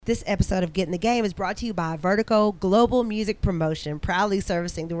This episode of Get in the Game is brought to you by Vertigo Global Music Promotion, proudly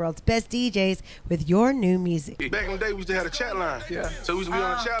servicing the world's best DJs with your new music. Back in the day, we used to have a chat line. Yeah. So we used to be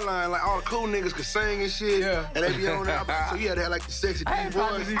on the chat line, like all the cool niggas could sing and shit. Yeah. And they be on there. So you had to have like the sexy D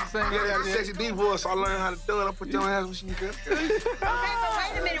voice. You had to have the sexy D voice, so I learned how to do it. I put your hands with you, girl. Okay, but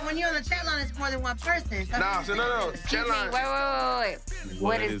wait a minute. When you're on the chat line, it's more than one person. So Nah, so no. Chat line. Wait.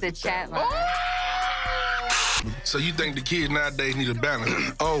 What is the chat line? So you think the kids nowadays need a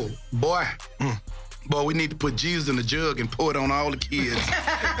balance? Oh, boy. Boy, we need to put Jesus in the jug and pour it on all the kids. And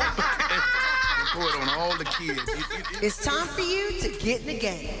pour it on all the kids. It's time for you to get in the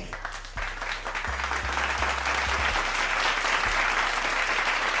game.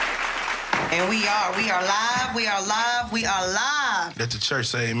 And we are live. Let the church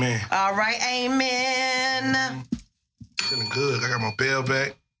say amen. All right, amen. Feeling good. I got my bell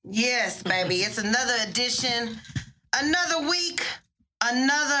back. Yes, baby. It's another edition, another week,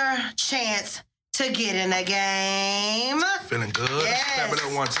 another chance to get in the game. Feeling good. Yes. Clap it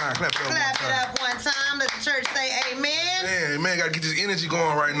up one time. Clap it up one time. Let the church say amen. Man, gotta get this energy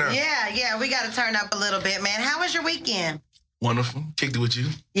going right now. Yeah, we got to turn up a little bit, man. How was your weekend? Wonderful. Kicked it with you.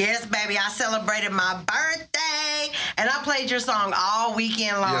 Yes, baby. I celebrated my birthday, and I played your song all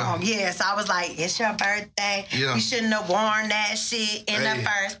weekend long. Yeah. Yes, I was like, it's your birthday. Yeah. You shouldn't have worn that shit in the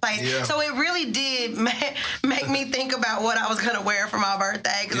first place. Yeah. So it really did make me think about what I was going to wear for my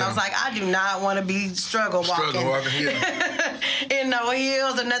birthday, because I was like, I do not want to be struggle walking yeah. in no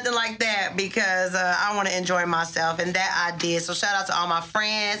heels or nothing like that, because I want to enjoy myself, and that I did. So shout out to all my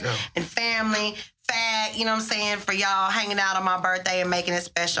friends and family. You know what I'm saying, for y'all hanging out on my birthday and making it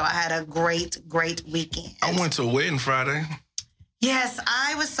special. I had a great weekend. I went to a wedding Friday. Yes,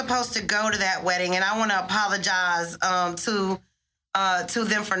 I was supposed to go to that wedding, and I want to apologize to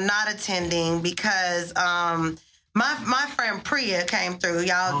them for not attending, because my friend Priya came through.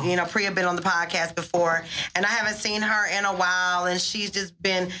 Y'all, you know, Priya been on the podcast before, and I haven't seen her in a while, and she's just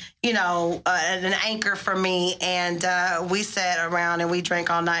been, you know, an anchor for me. And we sat around and we drank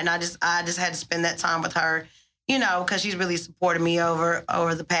all night, and I just had to spend that time with her, you know, because she's really supported me over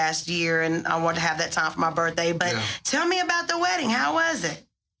the past year, and I wanted to have that time for my birthday. But tell me about the wedding. How was it?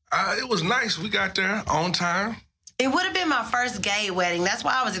 It was nice. We got there on time. It would have been my first gay wedding. That's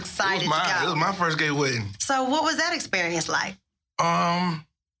why I was excited to go. It was my first gay wedding. So what was that experience like?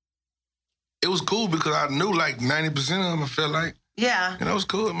 It was cool because I knew like 90% of them. I felt like, yeah, you know, it was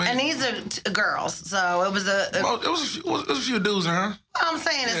cool, man. And these are girls, so it was it was a few dudes in her. I'm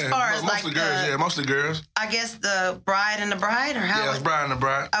saying as far as like mostly girls, mostly girls. I guess the bride and the bride, or how? Yeah, it's bride and the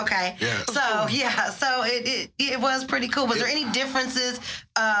bride. Okay. Yeah. So it was pretty cool. Was there any differences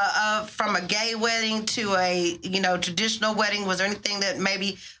from a gay wedding to a, you know, traditional wedding? Was there anything that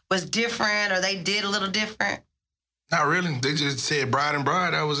maybe was different, or they did a little different? Not really. They just said bride and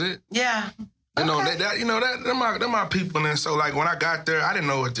bride. That was it. Yeah. You know, they're my people, and so like when I got there, I didn't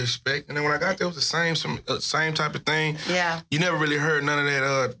know what to expect, and then when I got there, it was the same type of thing. Yeah. You never really heard none of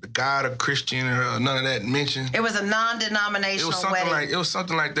that God or Christian or none of that mentioned. It was a non-denominational wedding. It was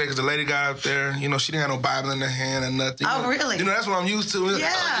something like that, because the lady got up there, you know, she didn't have no Bible in her hand or nothing. Oh, really? You know, that's what I'm used to.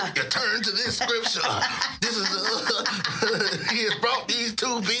 Yeah. You turn to this scripture. This is he has brought these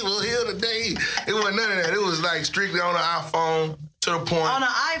two people here today. It wasn't none of that. It was like strictly on the iPhone. To the point. On an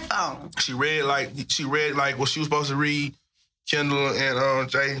iPhone. She read like what she was supposed to read. Kendall and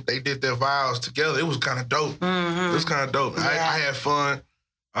Jay, they did their vows together. It was kind of dope. Mm-hmm. It was kind of dope. Yeah. I had fun.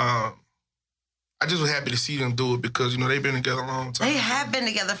 I just was happy to see them do it, because, you know, they've been together a long time. They have been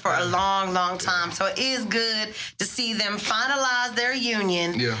together for a long time. So it is good to see them finalize their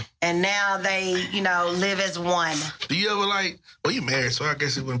union. Yeah. And now they, you know, live as one. Do you ever you married, so I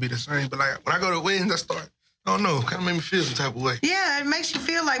guess it wouldn't be the same. But like when I go to weddings, I don't know, kind of made me feel some type of way. Yeah, it makes you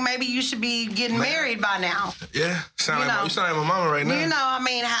feel like maybe you should be getting married by now. Yeah, you sound like my mama right now. You know, I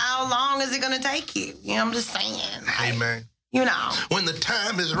mean, how long is it going to take you? You know, I'm just saying. Hey, man. You know. When the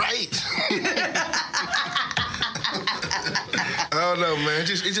time is right. I don't know, man. It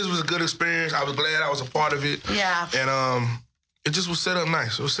just was a good experience. I was glad I was a part of it. Yeah. And it just was set up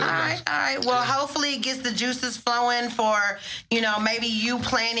nice. It was set up nice. All right. Well, hopefully it gets the juices flowing for, you know, maybe you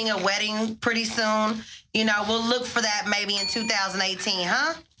planning a wedding pretty soon. You know, we'll look for that maybe in 2018,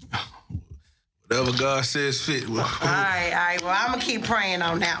 huh? Whatever God says fit. All right. Well, I'm going to keep praying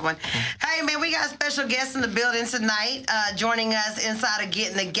on that one. Hey, man, we got special guests in the building tonight. Joining us inside of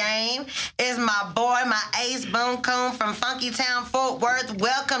Getting the Game is my boy, my ace Boone Coon from Funky Town, Fort Worth.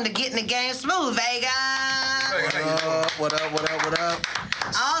 Welcome to Getting the Game. Smooth Vega. What up?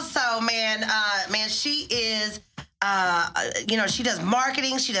 Also, man, she is She does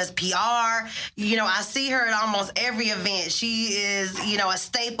marketing, she does PR. I see her at almost every event. She is, a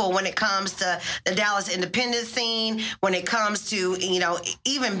staple when it comes to the Dallas independent scene, when it comes to,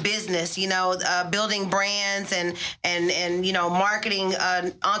 even business, building brands and marketing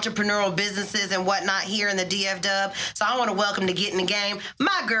entrepreneurial businesses and whatnot here in the DF Dub. So I want to welcome to Get in the Game,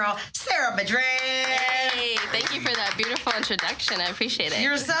 my girl, Sarah Madrid. Hey, thank you for that beautiful introduction. I appreciate it.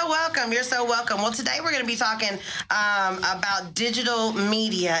 You're so welcome. You're so welcome. Well, today we're going to be talking about digital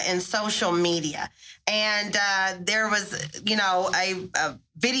media and social media. And there was, a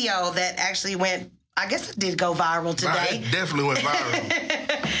video that actually went, I guess it did go viral today. It definitely went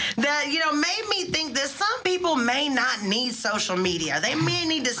viral. That, made me think that some people may not need social media. They may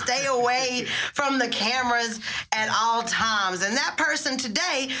need to stay away from the cameras at all times. And that person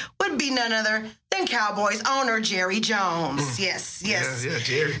today would be none other than Cowboys owner Jerry Jones. Yes. Yeah,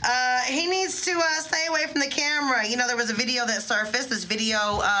 Jerry. He needs to stay away from the camera. There was a video that surfaced. This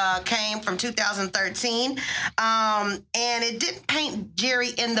video came from 2013. And it didn't paint Jerry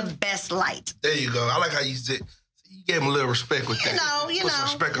in the best light. There you go. I like how you said. You gave him a little respect with that. Put some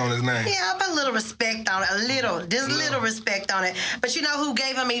respect on his name. Yeah, I put a little respect on it. Little respect on it. But you know who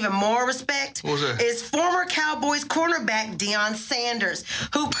gave him even more respect? Who was that? Is former Cowboys cornerback Deion Sanders,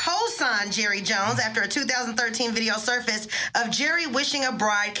 who co-signed Jerry Jones after a 2013 video surfaced of Jerry wishing a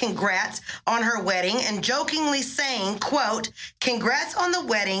bride congrats on her wedding and jokingly saying, quote, "Congrats on the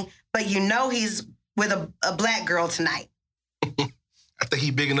wedding, but he's with a black girl tonight." I think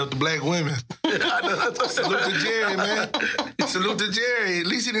he big enough to black women. Salute to Jerry, man. Salute to Jerry. At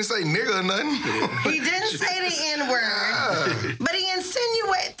least he didn't say nigga or nothing. He didn't say the N-word, but he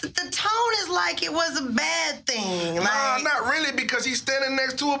insinuated the tone is like it was a bad thing. No, not really, because he's standing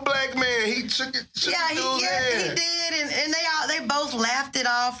next to a black man. He shook it. He did, and they both laughed it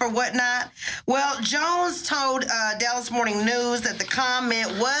off or whatnot. Well, Jones told Dallas Morning News that the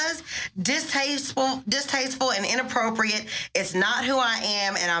comment was distasteful and inappropriate. It's not who I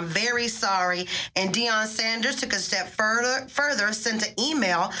am, and I'm very sorry. And Deion Sanders took a step further, sent an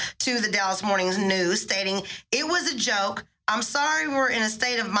email to the Dallas Morning News stating, "It was a joke. I'm sorry we're in a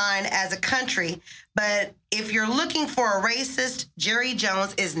state of mind as a country, but if you're looking for a racist, Jerry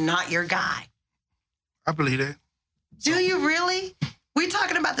Jones is not your guy." I believe that. Do you really? We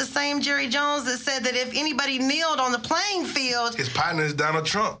talking about the same Jerry Jones that said that if anybody kneeled on the playing field... His partner is Donald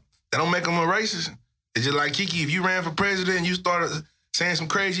Trump. That don't make him a racist. It's just like, Kiki, if you ran for president and you started saying some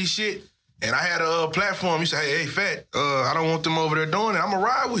crazy shit, and I had a platform, you say, hey, Fat, I don't want them over there doing it. I'm going to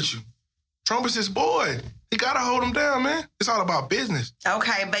ride with you. Trump is his boy. He got to hold him down, man. It's all about business.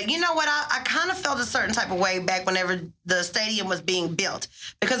 Okay, but you know what? I kind of felt a certain type of way back whenever the stadium was being built.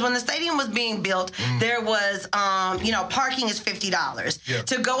 Because when the stadium was being built, there was, parking is $50. Yeah.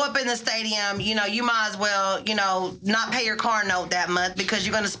 To go up in the stadium, you might as well, not pay your car note that month because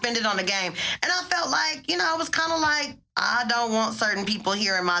you're going to spend it on the game. And I felt like, it was kind of like, I don't want certain people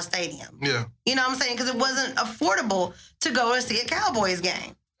here in my stadium. Yeah. You know what I'm saying? Because it wasn't affordable to go and see a Cowboys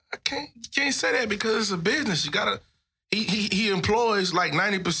game. You can't say that because it's a business. You gotta. He employs like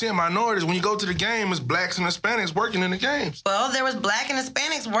 90% minorities. When you go to the game, it's blacks and Hispanics working in the games. Well, there was black and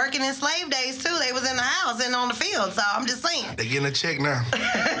Hispanics working in slave days too. They was in the house and on the field. So I'm just saying. They getting a check now.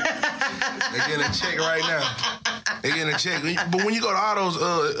 They getting a check right now. They getting a check. But when you go to all those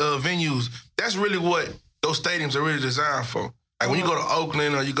venues, that's really what those stadiums are really designed for. Like when you go to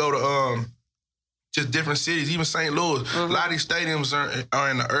Oakland or you go to just different cities, even St. Louis. A lot of these stadiums are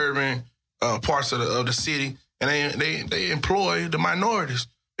in the urban parts of the city, and they employ the minorities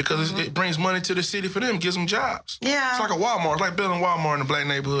because it brings money to the city for them, gives them jobs. Yeah. It's like a Walmart. It's like building Walmart in the black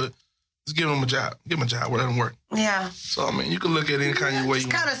neighborhood. Just give them a job. Give them a job where it doesn't work. Yeah. So, I mean, you can look at it any kind of way you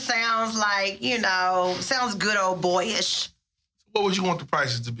want. It kind of sounds like, sounds good old boyish. What would you want the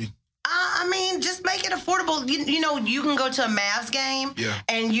prices to be? I mean, just make it affordable. You can go to a Mavs game,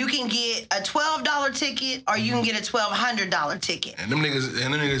 and you can get a $12 ticket, or you can get a $1,200 ticket. And them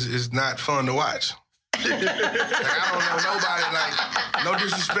niggas is not fun to watch. Like, I don't know nobody, like, no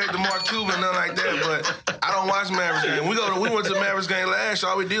disrespect to Mark Cuban, nothing like that, but I don't watch Mavericks game. We went to the Mavericks game last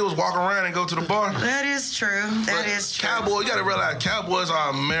year. All we did was walk around and go to the bar. That is true. That is true. Cowboys, you got to realize, Cowboys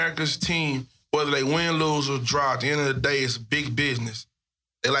are America's team. Whether they win, lose, or draw, at the end of the day, it's big business.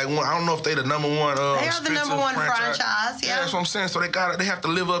 They like one. I don't know if they the number one. They are the number one franchise. Yeah, that's what I'm saying. So they have to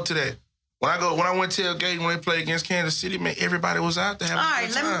live up to that. When I went tailgating when they played against Kansas City, man, everybody was out there having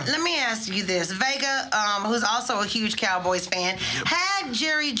a good time. Let me ask you this. Vega, who's also a huge Cowboys fan, had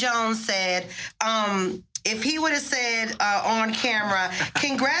Jerry Jones said, if he would have said on camera,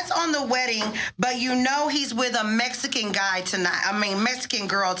 congrats on the wedding, but he's with a Mexican guy tonight. Mexican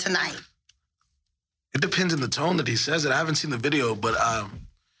girl tonight. It depends on the tone that he says it. I haven't seen the video, but I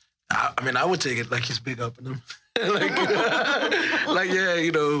mean, I would take it like he's big up in him. like, yeah,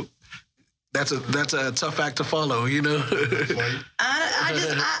 you know, that's a tough act to follow, you know.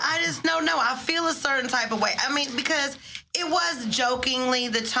 I just don't know. I feel a certain type of way. I mean, because it was jokingly,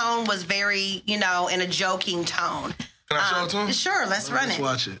 the tone was very, you know, in a joking tone. Can I show it to him? Sure, let's run Let's it.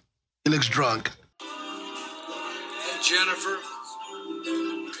 watch it. He looks drunk. Hey, Jennifer,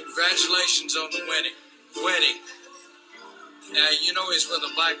 congratulations on the wedding. Now, you know he's with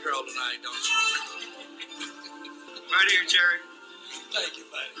a black girl tonight, don't you? Right here, Jerry. Thank you,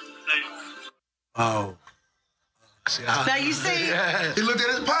 buddy. Thank you. Oh. See, Now you see, yeah. He looked at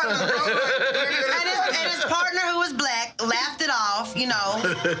his partner, bro. and his partner who was black laughed it off, you know.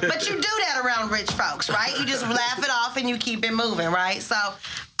 But you do that around rich folks, right? You just laugh it off and you keep it moving, right? So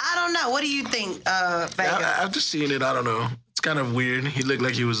I don't know. What do you think, Vega? I've just seen it. I don't know. It's kind of weird. He looked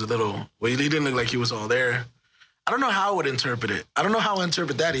like he was a little. Well, he didn't look like he was all there. I don't know how I would interpret it. I don't know how I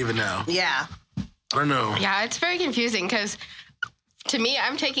interpret that even now. Yeah. I don't know. Yeah, it's very confusing because to me,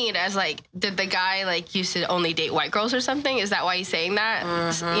 I'm taking it as like, did the guy like used to only date white girls or something? Is that why he's saying that?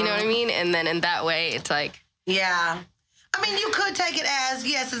 Mm-hmm. You know what I mean? And then in that way, it's like, Yeah. I mean, you could take it as,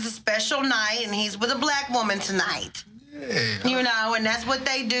 yes, it's a special night and he's with a black woman tonight. Yeah. You know, and that's what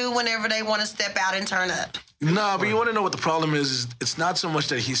they do whenever they want to step out and turn up. No, but you want to know what the problem is it's not so much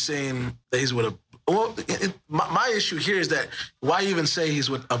that he's saying that he's with a. Well, my issue here is that why even say he's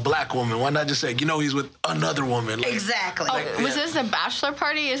with a black woman? Why not just say, you know, he's with another woman? Like, Exactly. was this a bachelor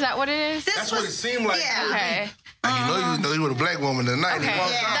party? Is that what it is? This That's what it seemed like. Yeah. Okay. Like, you know he with a black woman tonight. Okay. He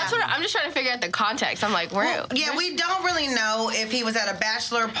walks Yeah. out. That's what I'm just trying to figure out the context. I'm like, where? Well, yeah, we don't really know if he was at a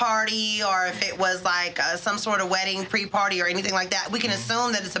bachelor party or if it was like some sort of wedding pre-party or anything like that. We can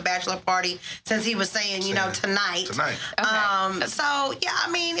assume that it's a bachelor party since he was saying, you know, tonight. Tonight. Okay. So, yeah,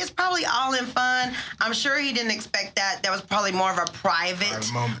 I mean, it's probably all in fun. I'm sure he didn't expect that. That was probably more of a private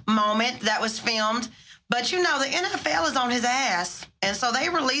moment that was filmed. But, you know, the NFL is on his ass. And so they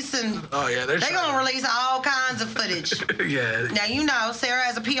releasing... Oh, yeah. They're going to release all kinds of footage. Yeah. Now, you know, Sarah,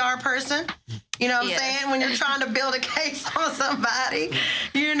 as a PR person, you know what Yes. I'm saying? When you're trying to build a case on somebody,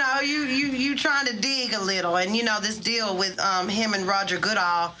 you know, you trying to dig a little. And, you know, this deal with him and Roger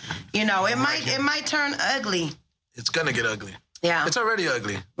Goodall, you know, it might turn ugly. It's going to get ugly. Yeah. It's already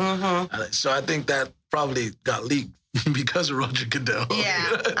ugly. Mm-hmm. So I think that probably got leaked because of Roger Goodell.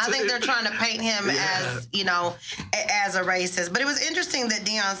 Yeah, I think they're trying to paint him as, you know, as a racist. But it was interesting that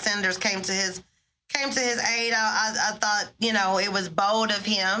Deion Sanders came to his aid. I thought, you know, it was bold of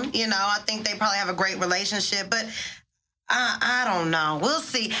him. You know, I think they probably have a great relationship. But I don't know. We'll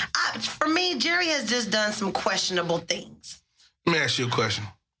see. For me, Jerry has just done some questionable things. Let me ask you a question,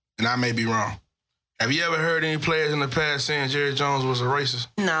 and I may be wrong. Have you ever heard any players in the past saying Jerry Jones was a racist?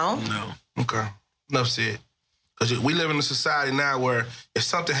 No. No. Okay. Enough said. Because we live in a society now where if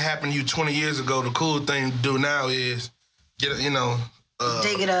something happened to you 20 years ago, the cool thing to do now is dig it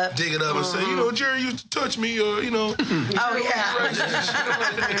up. Dig it up and say, you know, Jerry used to touch me, or, you know. Oh, yeah.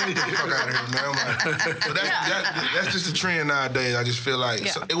 Get the fuck out of here, man. So that's just a trend nowadays. I just feel like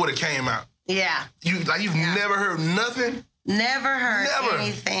it would have came out. Yeah. You've never heard nothing? Never heard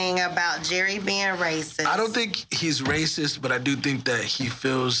anything about Jerry being racist. I don't think he's racist, but I do think that he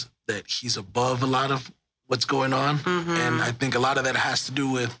feels that he's above a lot of what's going on. Mm-hmm. And I think a lot of that has to do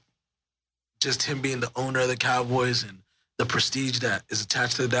with just him being the owner of the Cowboys and the prestige that is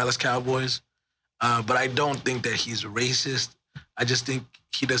attached to the Dallas Cowboys. But I don't think that he's racist. I just think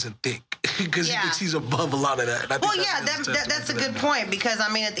he doesn't think because he thinks he's above a lot of that. And I think that's a good point because,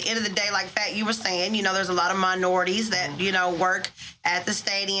 I mean, at the end of the day, like Fat, you were saying, you know, there's a lot of minorities that, you know, work at the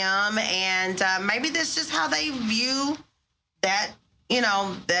stadium and maybe that's just how they view that, you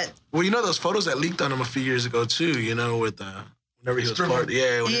know, that. Well, you know those photos that leaked on him a few years ago too, you know, with whenever he was part.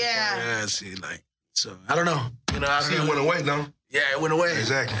 Yeah. See, like, so I don't know. You know, I it went away, though. Yeah, it went away.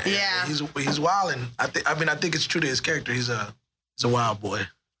 Exactly. Yeah. He's wilding. I think it's true to his character. He's a wild boy.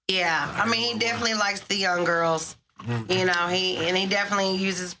 Yeah. I mean, he definitely likes the young girls. Mm-hmm. You know, he definitely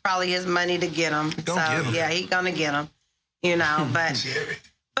uses probably his money to get them. Yeah, he's gonna get them. You know,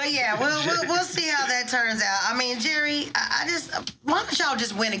 but yeah, we'll see how that turns out. I mean, Jerry, why don't y'all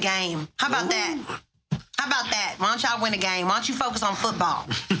just win a game? How about that? How about that? Why don't y'all win a game? Why don't you focus on football?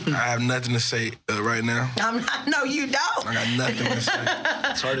 I have nothing to say right now. No, you don't. I got nothing to say.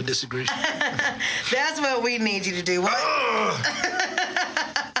 It's hard to disagree. That's what we need you to do.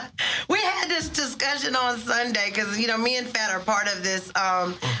 We had this discussion on Sunday because, me and Fat are part of this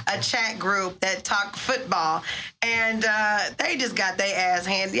a chat group that talk football. And they just got their ass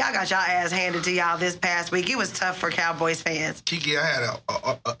handed. Y'all got y'all ass handed to y'all this past week. It was tough for Cowboys fans. Kiki, I had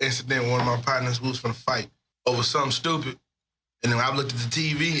an incident with one of my partners who was finna fight over something stupid. And then when I looked at the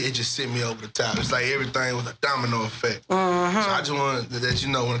TV, it just sent me over the top. It's like everything was a domino effect. Mm-hmm. So I just wanted to let you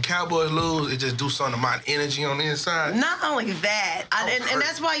know, when the Cowboys lose, it just do something to my energy on the inside. Not only that, and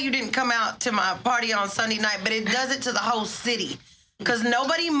that's why you didn't come out to my party on Sunday night, but it does it to the whole city. Because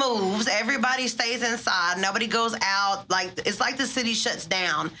nobody moves, everybody stays inside, nobody goes out. It's like the city shuts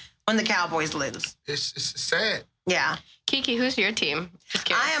down when the Cowboys lose. It's sad. Yeah. Kiki, who's your team? Just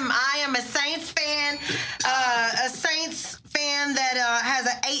curious. I am a Saints fan, that has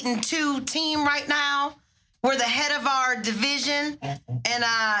an 8-2 team right now. We're the head of our division, and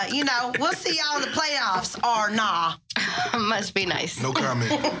we'll see y'all in the playoffs or nah. Must be nice. No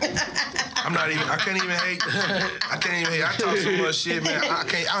comment. I can't even hate. I talk so much shit, man. I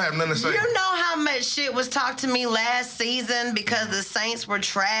don't have nothing to say. You know how much shit was talked to me last season because the Saints were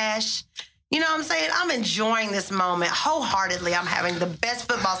trash? You know what I'm saying? I'm enjoying this moment wholeheartedly. I'm having the best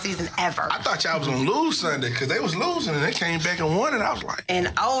football season ever. I thought y'all was going to lose Sunday because they was losing and they came back and won, and I was like...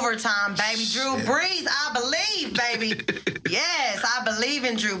 In overtime, baby. Drew Brees, I believe, baby. Yes, I believe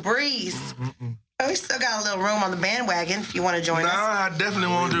in Drew Brees. We still got a little room on the bandwagon if you want to join us. I definitely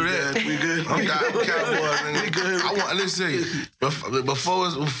won't do that. We good. I'm down with Cowboys. Man. We good. Listen,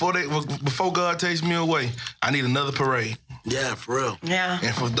 before God takes me away, I need another parade. Yeah, for real. Yeah.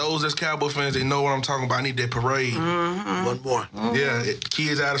 And for those that's Cowboy fans, they know what I'm talking about. I need that parade. Mm-hmm. One more. Mm-hmm. Yeah,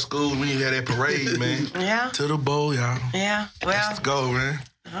 kids out of school, we need to have that parade, man. Yeah. To the bowl, y'all. Yeah. Well, let's go, man.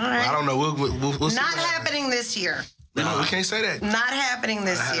 All right. I don't know. We'll see. Not happening this year. No, we can't say that. Not happening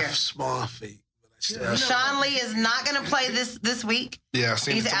this year. Small faith. Sean Lee is not going to play this week. Yeah, I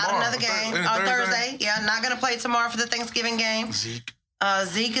seen He's it out tomorrow. another game on Thursday. Yeah, not going to play tomorrow for the Thanksgiving game. Zeke.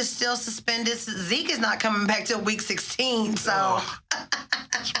 Zeke is still suspended. Zeke is not coming back till week 16. So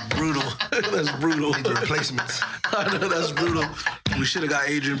that's brutal. That's brutal. Need the replacements. I know, that's brutal. We should have got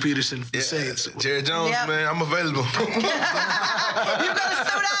Adrian Peterson for the Saints. Jerry Jones, man, I'm available. You gonna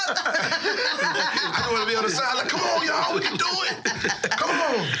suit up? I want to be on the side. Like, come on, y'all, we can do it. Come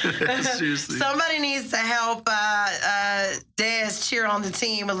on. Seriously. Somebody needs to help Dez cheer on the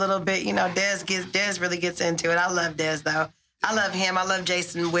team a little bit. Dez really gets into it. I love Dez though. I love him. I love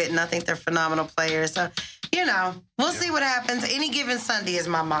Jason Witten. I think they're phenomenal players. So, we'll see what happens. Any given Sunday is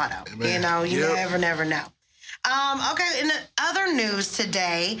my motto. Amen. You never know. Okay, in the other news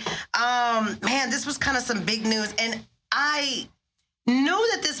today, this was kind of some big news. And I knew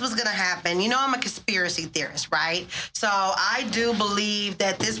that this was going to happen. I'm a conspiracy theorist, right? So I do believe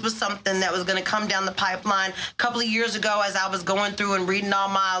that this was something that was going to come down the pipeline. A couple of years ago, as I was going through and reading all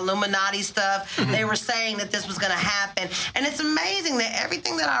my Illuminati stuff, they were saying that this was going to happen. And it's amazing that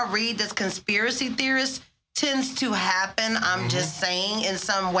everything that I read that's conspiracy theorists tends to happen, I'm just saying, in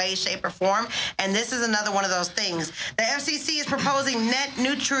some way, shape, or form. And this is another one of those things. The FCC is proposing net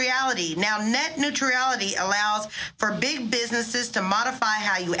neutrality. Now, net neutrality allows for big businesses to modify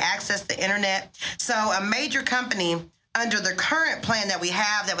how you access the internet. So a major company, under the current plan that we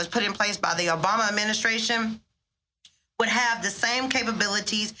have that was put in place by the Obama administration, would have the same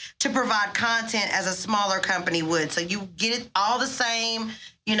capabilities to provide content as a smaller company would. So you get it all the same,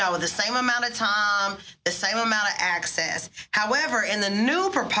 the same amount of time, the same amount of access. However, in the new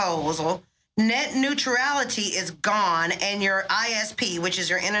proposal, net neutrality is gone, and your ISP, which is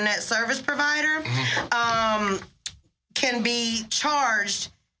your internet service provider, can be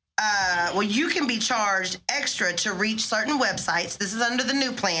charged. You can be charged extra to reach certain websites. This is under the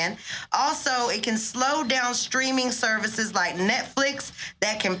new plan. Also, it can slow down streaming services like Netflix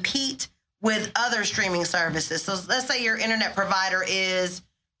that compete with other streaming services. So let's say your internet provider is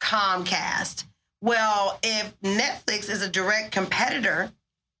Comcast. Well, if Netflix is a direct competitor,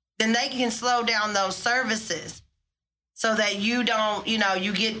 then they can slow down those services so that you don't,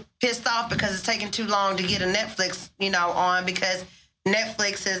 you get pissed off because it's taking too long to get a Netflix, on because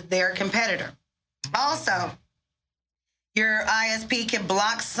Netflix is their competitor. Also, your ISP can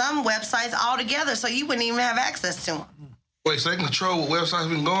block some websites altogether so you wouldn't even have access to them. Wait, so they can control what websites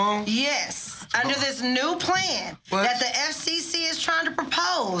we can go on? Yes. Under this new plan that the FCC is trying to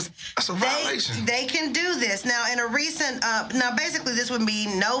propose. That's a violation. They can do this. Now, in a recent, basically this would be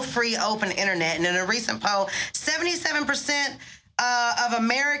no free open internet. And in a recent poll, 77% of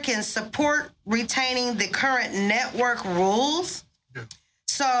Americans support retaining the current network rules. Yeah.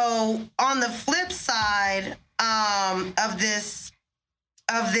 So on the flip side of this,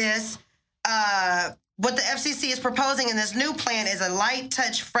 what the FCC is proposing in this new plan is a light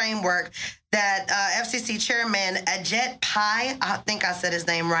touch framework that FCC Chairman Ajit Pai, I think I said his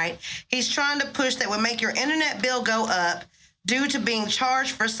name right, he's trying to push that would make your internet bill go up due to being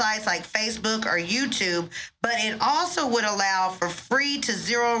charged for sites like Facebook or YouTube, but it also would allow for free to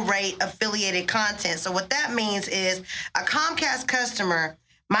zero rate affiliated content. So what that means is a Comcast customer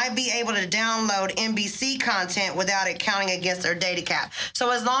might be able to download NBC content without it counting against their data cap. So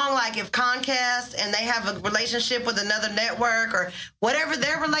as long like if Comcast and they have a relationship with another network or whatever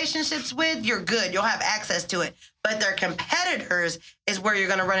their relationship's with, you're good. You'll have access to it. But their competitors is where you're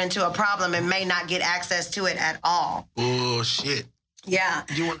going to run into a problem and may not get access to it at all. Bullshit. Yeah.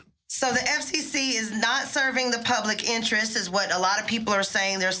 So the FCC is not serving the public interest, is what a lot of people are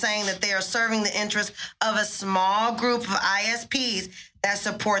saying. They're saying that they are serving the interest of a small group of ISPs that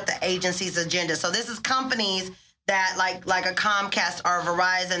support the agency's agenda. So this is companies that like a Comcast or a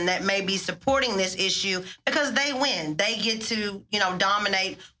Verizon that may be supporting this issue because they win. They get to,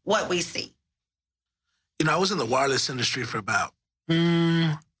 dominate what we see. I was in the wireless industry for about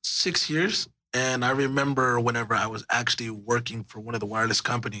 6 years. And I remember whenever I was actually working for one of the wireless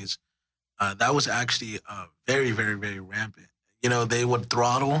companies, that was actually very, very, very rampant. They would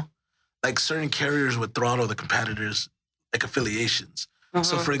throttle, like certain carriers would throttle the competitors, like affiliations. Mm-hmm.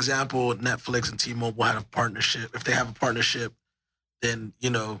 So, for example, Netflix and T-Mobile had a partnership. If they have a partnership, then,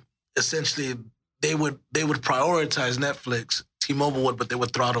 essentially they would prioritize Netflix, T-Mobile would, but they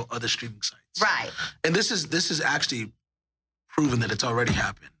would throttle other streaming sites. Right. And this is actually proven that it's already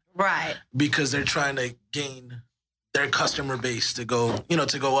happened. Right. Because they're trying to gain their customer base to go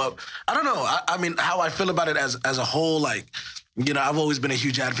up. I don't know. I mean, how I feel about it as a whole, like, I've always been a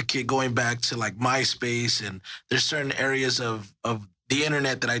huge advocate going back to like MySpace, and there's certain areas of the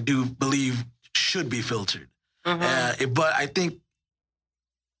internet that I do believe should be filtered. Mm-hmm. But I think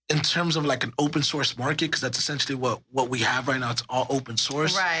in terms of like an open source market, because that's essentially what we have right now, it's all open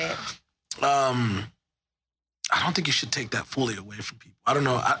source. Right. I don't think you should take that fully away from people. I don't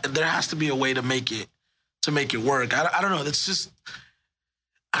know. There has to be a way to make it work. I don't know. It's just,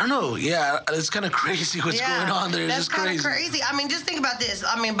 I don't know. Yeah, it's kind of crazy what's going on there. It's just crazy. That's kind of crazy. I mean, just think about this.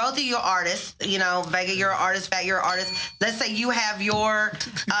 I mean, both of you are artists. Vega, you're an artist. Fat, you're an artist. Let's say you have your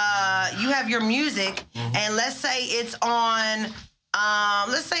music, mm-hmm. and let's say it's on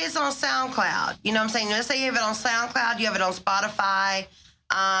SoundCloud. You know what I'm saying? Let's say you have it on SoundCloud, you have it on Spotify,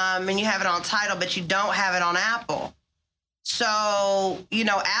 and you have it on Tidal, but you don't have it on Apple. So,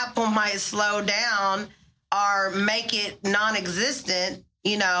 Apple might slow down or make it non-existent,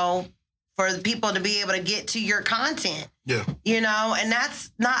 for the people to be able to get to your content. Yeah. And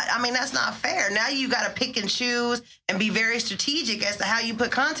that's not fair. Now you got to pick and choose and be very strategic as to how you put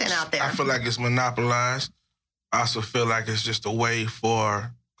content out there. I feel like it's monopolized. I also feel like it's just a way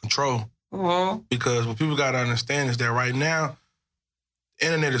for control. Mm-hmm. Because what people got to understand is that right now, the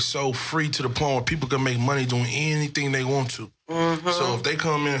internet is so free to the point where people can make money doing anything they want to. Mm-hmm. So if they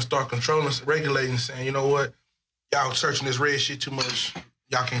come in and start controlling, regulating, saying, you know what, y'all searching this red shit too much,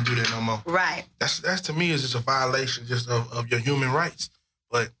 y'all can't do that no more. Right. That's to me is just a violation just of your human rights.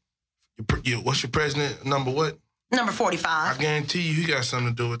 But what's your president number what? Number 45. I guarantee you he got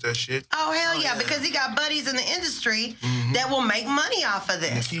something to do with that shit. Oh, hell yeah, because he got buddies in the industry that will make money off of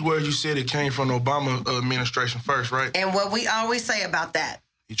this. And the key word you said, it came from the Obama administration first, right? And what we always say about that.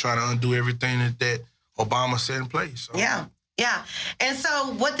 He trying to undo everything that Obama set in place. So. Yeah. And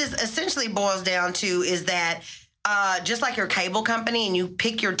so what this essentially boils down to is that just like your cable company and you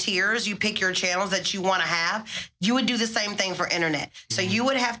pick your tiers, you pick your channels that you want to have, you would do the same thing for internet. Mm-hmm. So you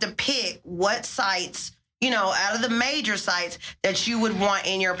would have to pick what sites, out of the major sites that you would want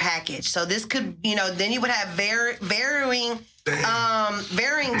in your package. So this could, then you would have varying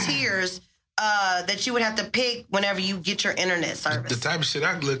tiers that you would have to pick whenever you get your internet service. The type of shit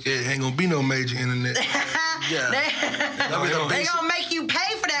I look at ain't gonna be no major internet. Yeah. They gonna make you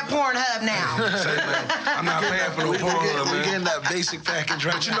pay for that Pornhub now. Say, man, I'm not paying for no Pornhub, man. We're getting that basic package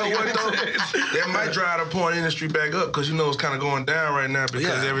right. But you know what, though? That might drive the porn industry back up because it's kind of going down right now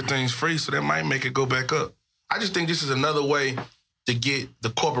because everything's free, so that might make it go back up. I just think this is another way to get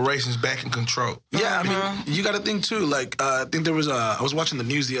the corporations back in control. Yeah, I mean, you got to think, too. Like, I think there was I was watching the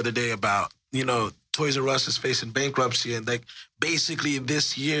news the other day about, Toys R Us is facing bankruptcy, and, like, basically this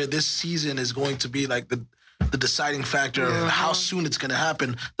season is going to be, like, the deciding factor of how soon it's going to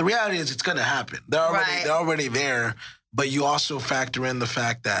happen. The reality is it's going to happen. They're already there, but you also factor in the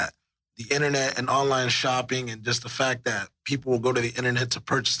fact that the internet and online shopping and just the fact that people will go to the internet to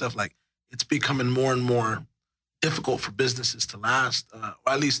purchase stuff, like, it's becoming more and more difficult for businesses to last, or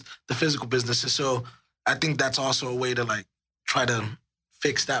at least the physical businesses. So I think that's also a way to, like, try to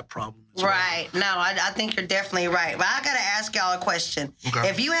fix that problem. as well. Right. No, I think you're definitely right. But I got to ask y'all a question. Okay.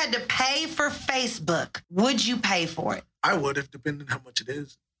 If you had to pay for Facebook, would you pay for it? I would, if depending on how much it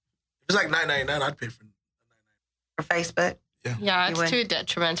is. If it's like $9.99, I'd pay for it. For Facebook? Yeah, You it's would? too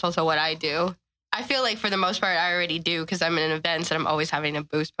detrimental to what I do. I feel like for the most part, I already do because I'm in events and I'm always having to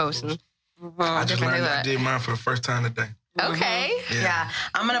boost posts and I just different learned things I like did mine for the first time today. Okay. Yeah.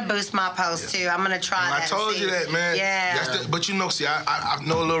 I'm going to boost my post too. I'm going to try And that. I told see. you that, man. Yeah. But you know, see, I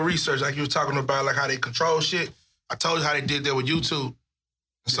know a little research, like you were talking about, like how they control shit. I told you how they did that with YouTube.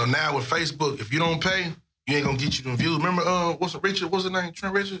 So now with Facebook, if you don't pay, you ain't gonna get you them views. Remember, what's his name?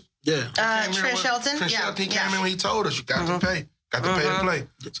 Trent Richards? Yeah. Trent Shelton? Trent Shelton, he came in when he told us you got to pay. Got to pay to play.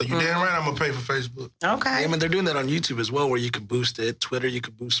 So you damn right I'm gonna pay for Facebook. Okay. I mean, they're doing that on YouTube as well, where you can boost it. Twitter, you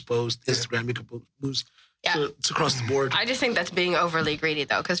can boost posts. Instagram, you can boost. Yeah. So it's across the board. I just think that's being overly greedy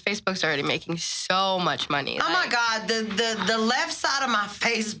though, because Facebook's already making so much money. Oh my God, the left side of my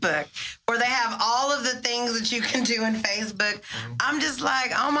Facebook, where they have all of the things that you can do in Facebook, I'm just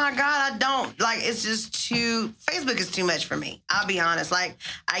like, oh my God, I don't, like, it's just Facebook is too much for me. I'll be honest. Like,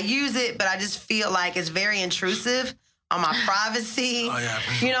 I use it, but I just feel like it's very intrusive on my privacy. Oh, yeah.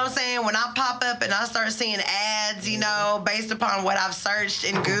 You know what I'm saying? When I pop up and I start seeing ads, you know, based upon what I've searched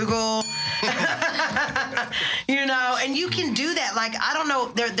in Google, you know, and you can do that. Like, I don't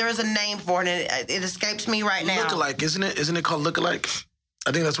know, there's a name for it, and it escapes me right now. Lookalike, isn't it? Isn't it called Lookalike?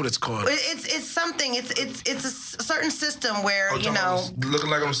 I think that's what it's called. It's something. It's a certain system where, you know. Looking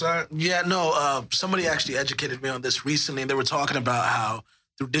like I'm sorry? Yeah, no, somebody actually educated me on this recently, and they were talking about how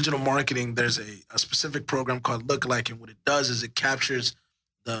through digital marketing, there's a specific program called Lookalike, and what it does is it captures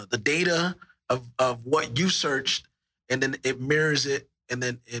the data of what you searched, and then it mirrors it, and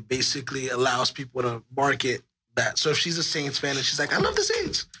then it basically allows people to market that. So if she's a Saints fan and she's like, I love the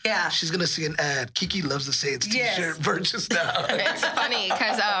Saints. Yeah. She's going to see an ad. Kiki loves the Saints t-shirt purchase now. It's funny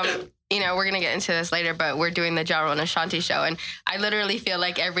because, you know, we're going to get into this later, but we're doing the Ja Rule and Ashanti show. And I literally feel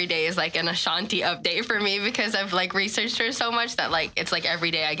like every day is like an Ashanti update for me because I've like researched her so much that like, it's like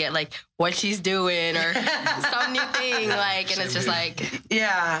every day I get like what she's doing or some new thing. Like, and it's just like.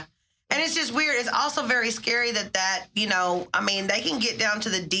 Yeah. And it's just weird. It's also very scary that, you know, I mean, they can get down to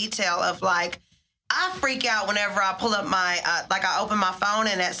the detail of like, I freak out whenever I pull up my, I open my phone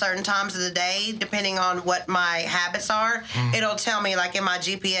and at certain times of the day, depending on what my habits are, it'll tell me like in my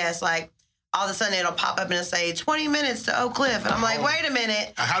GPS, like all of a sudden it'll pop up and it'll say 20 minutes to Oak Cliff. And I'm like, wait a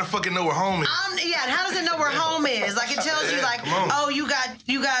minute. How the fuck it know where home is? Yeah, and how does it know where home is? Like it tells you like, oh, you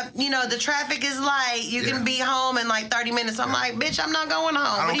got, you know, the traffic is light. You can be home in like 30 minutes. I'm like, bitch, I'm not going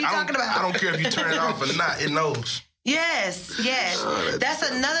home. What are you talking about? I don't care if you turn it off or not. It knows. Yes.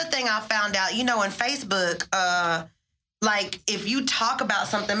 That's another thing I found out. You know, in Facebook, like if you talk about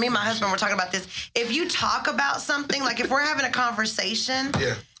something, me and my husband were talking about this. If you talk about something, like if we're having a conversation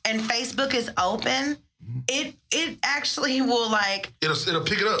and Facebook is open, it actually will like it'll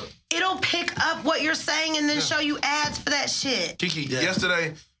pick it up. It'll pick up what you're saying and then show you ads for that shit. Kiki,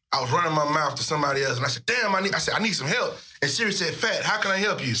 yesterday I was running my mouth to somebody else and I said, damn, I need some help. And Siri said, Fat, how can I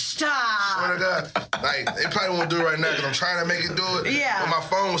help you? Stop. Swear to God. Like, they probably won't do it right now because I'm trying to make it do it. Yeah. But my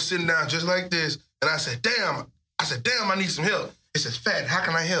phone was sitting down just like this. And I said, damn, I need some help. It says, Fat, how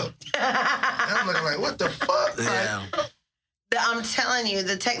can I help? And I'm looking like, what the fuck? Yeah. I'm telling you,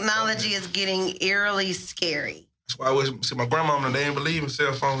 the technology is getting eerily scary. That's why I always see my grandmama, they didn't believe in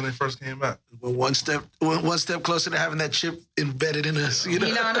cell phones when they first came out. We're one step closer to having that chip embedded in us. You know,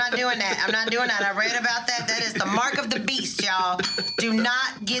 I'm not doing that. I read about that. That is the mark of the beast, y'all. Do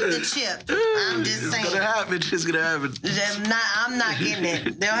not get the chip. I'm just saying. It's gonna happen. I'm not getting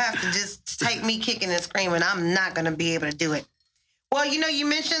it. They'll have to just take me kicking and screaming. I'm not gonna be able to do it. Well, you know, you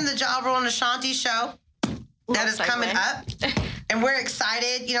mentioned the Ja Rule and Ashanti show. That is coming up. And we're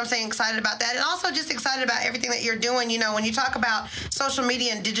excited, you know what I'm saying, excited about that. And also just excited about everything that you're doing. You know, when you talk about social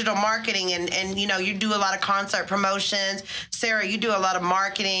media and digital marketing and you know, you do a lot of concert promotions. Sarah, you do a lot of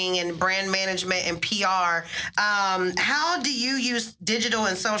marketing and brand management and PR. How do you use digital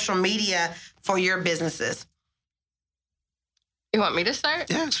and social media for your businesses? You want me to start?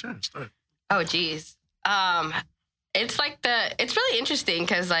 Yeah, sure. Start. Oh, geez. It's really interesting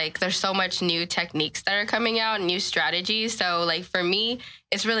because like there's so much new techniques that are coming out, new strategies. So like for me,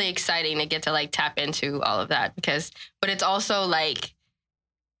 it's really exciting to get to like tap into all of that but it's also like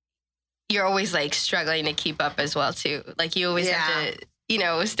you're always like struggling to keep up as well too. Like you always have to, you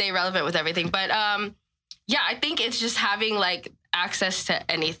know, stay relevant with everything. But yeah, I think it's just having like access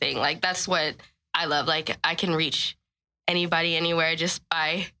to anything. Like that's what I love. Like I can reach anybody anywhere just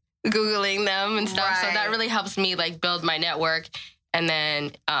by Googling them and stuff. Right. So that really helps me like build my network. And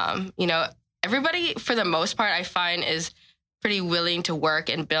then, you know, everybody for the most part I find is pretty willing to work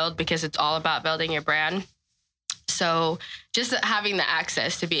and build because it's all about building your brand. So just having the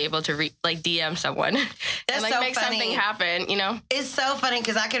access to be able to DM someone and like so make funny. something happen, you know? It's so funny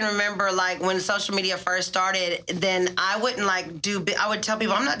because I can remember like when social media first started, then I wouldn't like I would tell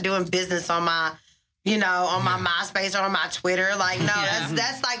people I'm not doing business on my, on my MySpace or on my Twitter. Like, no,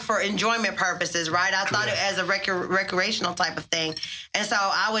 that's like for enjoyment purposes, right? I thought it as a recreational type of thing. And so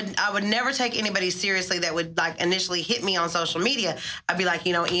I would never take anybody seriously that would like initially hit me on social media. I'd be like,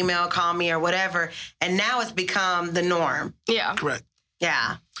 email, call me or whatever. And now it's become the norm. Yeah. Correct.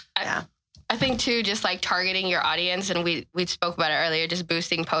 Yeah. I think too, just like targeting your audience, and we spoke about it earlier, just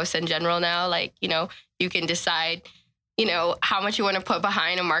boosting posts in general now. Like, you can decide, how much you want to put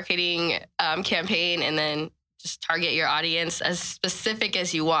behind a marketing campaign, and then just target your audience as specific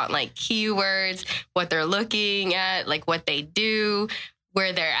as you want, like keywords, what they're looking at, like what they do,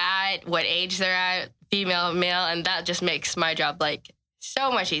 where they're at, what age they're at, female, male, and that just makes my job like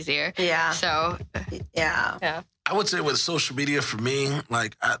so much easier. Yeah. So, yeah. I would say with social media for me,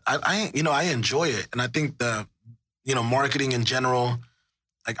 like I enjoy it, and I think the marketing in general,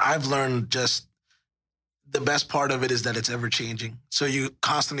 like I've learned just the best part of it is that it's ever changing. So you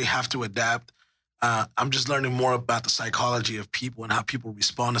constantly have to adapt. I'm just learning more about the psychology of people and how people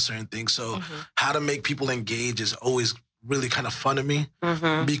respond to certain things. So how to make people engage is always really kind of fun to me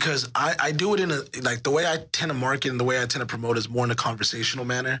because I do it in the way I tend to market and the way I tend to promote is more in a conversational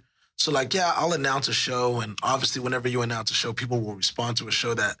manner. So like, yeah, I'll announce a show, and obviously whenever you announce a show, people will respond to a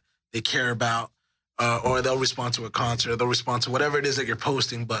show that they care about, or they'll respond to a concert, or they'll respond to whatever it is that you're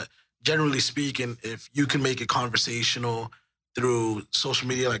posting. But generally speaking, if you can make it conversational through social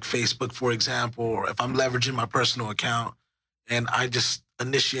media like Facebook, for example, or if I'm leveraging my personal account and I just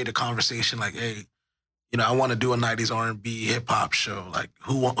initiate a conversation like, hey, I want to do a 90s R&B hip hop show. Like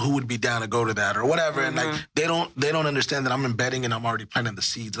who would be down to go to that or whatever. And like, they don't understand that I'm embedding and I'm already planting the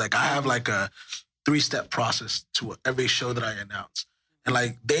seeds. Like I have like a 3-step process to every show that I announce. And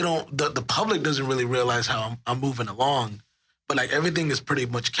like, the public doesn't really realize how I'm moving along, but like everything is pretty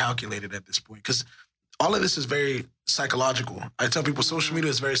much calculated at this point. Cause all of this is very psychological. I tell people social media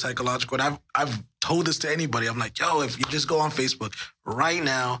is very psychological. And I've told this to anybody. I'm like, yo, if you just go on Facebook right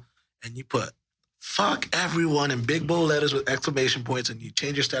now and you put fuck everyone in big bold letters with exclamation points and you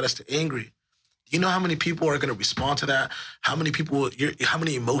change your status to angry, you know how many people are going to respond to that? How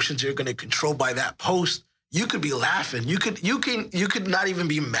many emotions you're going to control by that post? You could be laughing. You could not even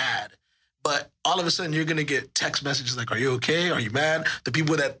be mad. But all of a sudden, you're going to get text messages like, are you okay? Are you mad? The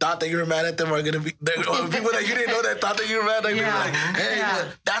people that thought that you were mad at them are going to be, or the people that you didn't know that thought that you were mad, they're going to be like, hey,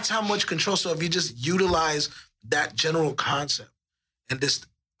 look, that's how much control. So if you just utilize that general concept and just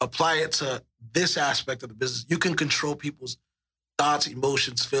apply it to this aspect of the business, you can control people's thoughts,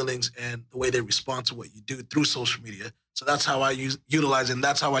 emotions, feelings, and the way they respond to what you do through social media. So that's how I utilize it, and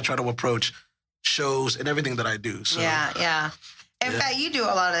that's how I try to approach shows and everything that I do. So, yeah. In fact, you do a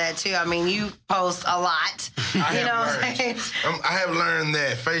lot of that too. I mean, you post a lot. I have learned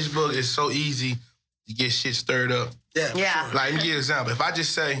that Facebook is so easy to get shit stirred up. Yeah. Like, let me give you an example. If I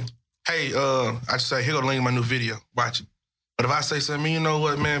just say, hey, I just say, here go the link to my new video, watch it. But if I say something, you know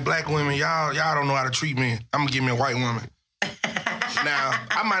what, man, black women, y'all don't know how to treat men. I'm gonna give me a white woman. Now,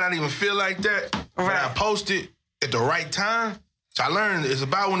 I might not even feel like that, but I post it at the right time. So I learned it's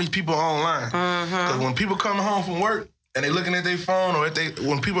about when these people are online. Because when people come home from work and they looking at their phone, or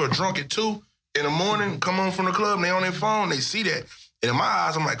when people are drunk at 2 in the morning, come home from the club and they on their phone, they see that. And in my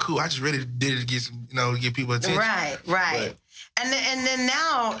eyes, I'm like, cool, I just really did it to get some, to get people attention. Right. But, and then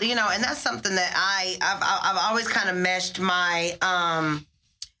now, and that's something that I've always kind of meshed my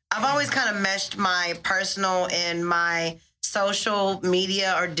personal and my social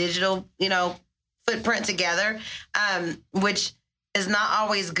media or digital, footprint together, which is not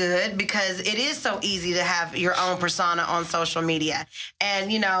always good because it is so easy to have your own persona on social media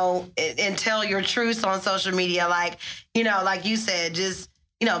and, and tell your truths on social media. Like, like you said, just,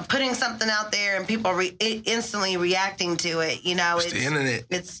 putting something out there and people instantly reacting to it, It's the internet.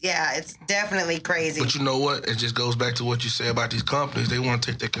 It's definitely crazy. But you know what? It just goes back to what you say about these companies. They want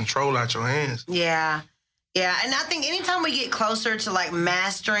to take the control out your hands. Yeah. Yeah, and I think anytime we get closer to like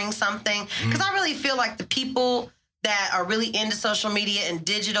mastering something, because I really feel like the people that are really into social media and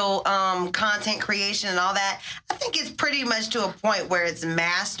digital content creation and all that, I think it's pretty much to a point where it's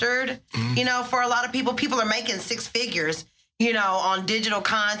mastered. For a lot of people are making 6 figures, on digital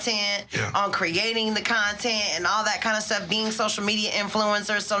content, on creating the content and all that kind of stuff, being social media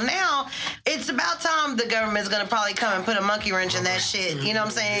influencers. So now it's about time the government's going to probably come and put a monkey wrench in that shit. You know what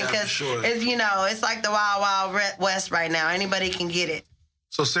I'm saying? Because, it's like the wild, wild west right now. Anybody can get it.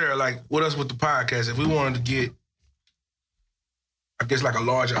 So, Sarah, like, what else with the podcast? If we wanted to get I guess like a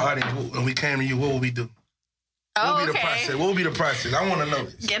larger audience, and we came to you, what would we do? What would be the process? What would be the process? I want to know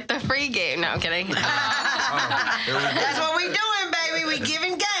this. Get the free game. No, I'm kidding. That's what we doing, baby. We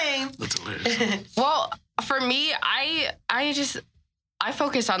giving game. That's hilarious. Well, for me, I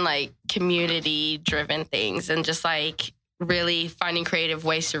focus on like community driven things and just like really finding creative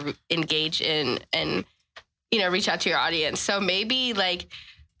ways to engage in and, you know, reach out to your audience. So maybe like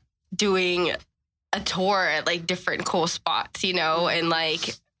doing a tour at like different cool spots, you know, and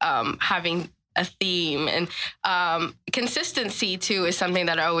like having a theme and consistency too is something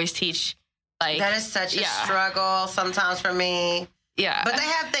that I always teach. Like that is such a struggle sometimes for me. Yeah. But they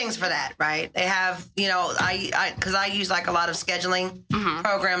have things for that, right? They have, you know, because I use like a lot of scheduling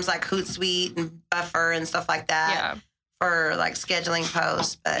programs like Hootsuite and Buffer and stuff like that for like scheduling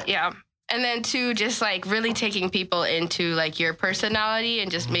posts. But yeah. And then too, just like really taking people into like your personality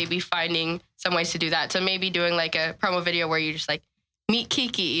and just maybe finding some ways to do that. So maybe doing like a promo video where you just like meet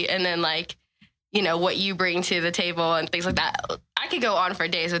Kiki and then like, you know, what you bring to the table and things like that. I could go on for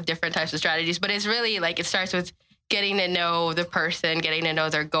days with different types of strategies, but it's really like it starts with getting to know the person, getting to know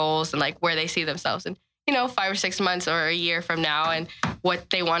their goals and like where they see themselves in, you know, 5 or 6 months or a year from now and what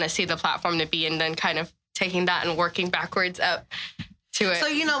they want to see the platform to be and then kind of taking that and working backwards up to it. So,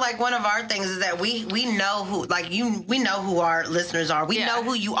 you know, like one of our things is that we know who, like we know who our listeners are. We know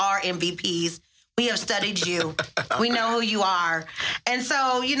who you are, MVPs. We have studied you. We know who you are. And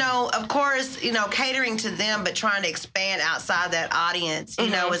so, you know, of course, you know, catering to them, but trying to expand outside that audience, you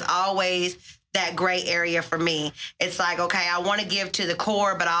know, is always that gray area for me. It's like, okay, I want to give to the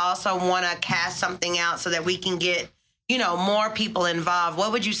core, but I also want to cast something out so that we can get, you know, more people involved.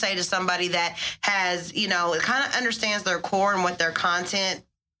 What would you say to somebody that has, you know, kind of understands their core and what their content,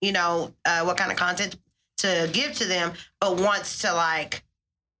 you know, what kind of content to give to them, but wants to like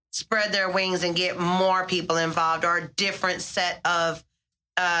spread their wings and get more people involved or a different set of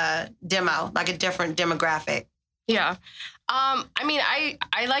demo, like a different demographic? Yeah. I mean,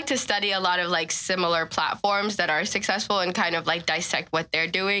 I like to study a lot of like similar platforms that are successful and kind of like dissect what they're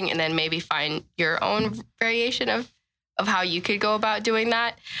doing and then maybe find your own variation of how you could go about doing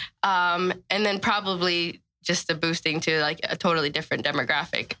that. And then probably just the boosting to like a totally different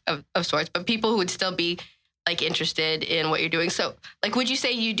demographic of sorts, but people who would still be like interested in what you're doing. So like, would you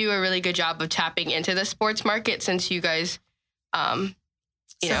say you do a really good job of tapping into the sports market since you guys,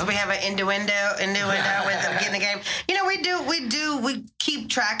 Since we have an innuendo with them getting the game. You know, we keep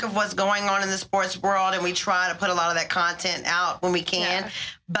track of what's going on in the sports world and we try to put a lot of that content out when we can. Yeah.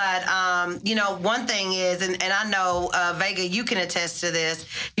 But, you know, one thing is, and I know, Vega, you can attest to this,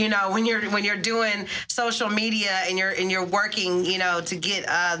 you know, when you're doing social media and you're working, you know, to get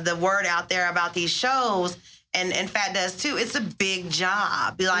the word out there about these shows, and Fat does too. It's a big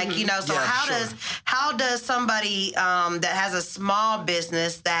job, like you know. So how does somebody that has a small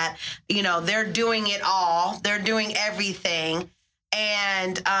business that you know they're doing it all, they're doing everything,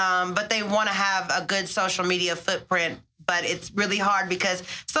 and but they want to have a good social media footprint, but it's really hard because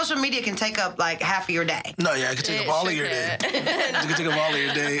social media can take up like half of your day. No, yeah, it can take up all of your day. It can take up all of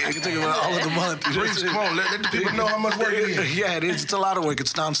your day. It can take up all of the month. Come on, let the people know how much work it is. Yeah, it is. It's a lot of work.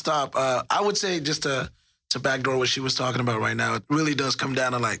 It's nonstop. I would say just to backdoor what she was talking about right now, it really does come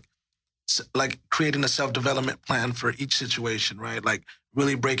down to like creating a self-development plan for each situation, right? Like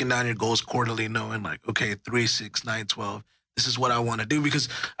really breaking down your goals quarterly, knowing like, okay, 3, 6, 9, 12, this is what I want to do. Because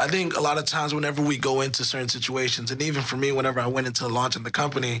I think a lot of times whenever we go into certain situations, and even for me, whenever I went into launching the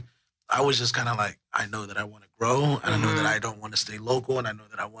company, I was just kind of like, I know that I want to grow, and I know that I don't want to stay local, and I know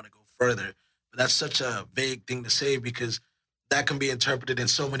that I want to go further. But that's such a vague thing to say because that can be interpreted in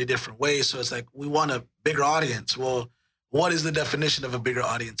so many different ways. So it's like, we want a bigger audience. Well, what is the definition of a bigger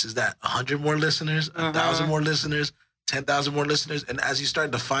audience? Is that 100 more listeners, 1,000 more listeners, 10,000 more listeners? And as you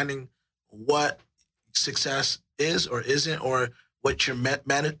start defining what success is or isn't, or what you're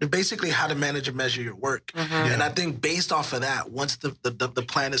basically how to manage and measure your work. And I think based off of that, once the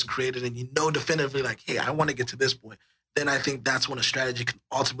plan is created and you know definitively like, hey, I want to get to this point, then I think that's when a strategy can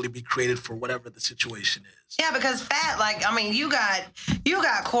ultimately be created for whatever the situation is. Yeah, because Fat, like, I mean, you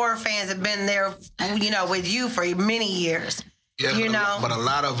got core fans that have been there, you know, with you for many years. Yeah, you know, but a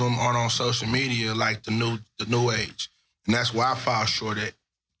lot of them aren't on social media like the new age, and that's why I fall short at.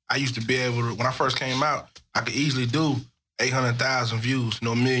 I used to be able to, when I first came out, I could easily do 800,000 views,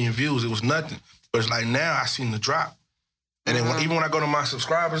 a million views. It was nothing. But it's like now I seen the drop, and then even when I go to my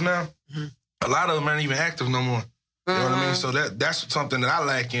subscribers now, a lot of them aren't even active no more. You know what I mean? So that's something that I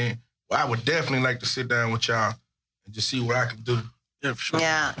lack in. Well, I would definitely like to sit down with y'all and just see what I can do. Yeah, for sure.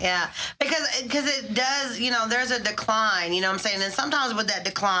 Yeah. Because it does, there's a decline, you know what I'm saying? And sometimes with that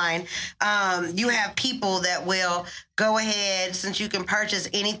decline, you have people that will go ahead, since you can purchase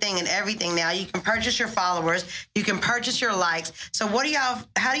anything and everything now. You can purchase your followers, you can purchase your likes. So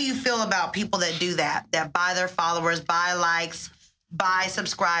how do you feel about people that do that buy their followers, buy likes, buy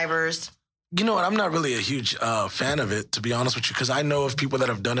subscribers? You know what? I'm not really a huge fan of it, to be honest with you, because I know of people that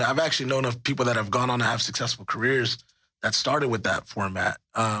have done it. I've actually known of people that have gone on to have successful careers that started with that format.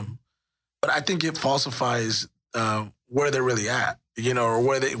 But I think it falsifies where they're really at, or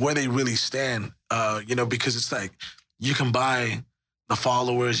where they really stand, because it's like you can buy the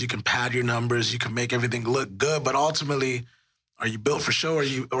followers, you can pad your numbers, you can make everything look good, but ultimately, are you built for show or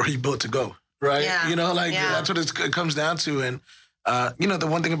are you built to go, right? Yeah. That's what it comes down to. And the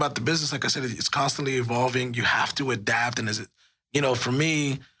one thing about the business, like I said, it's constantly evolving. You have to adapt. And for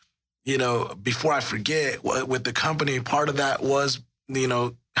me, before I forget, with the company, part of that was,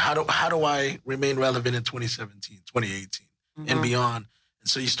 how do I remain relevant in 2017, 2018 and beyond? And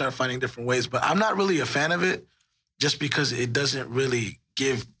so you start finding different ways. But I'm not really a fan of it just because it doesn't really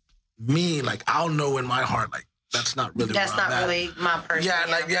give me, I'll know in my heart, that's not really my person.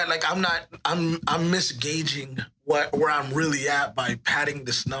 I'm misgauging where I'm really at by padding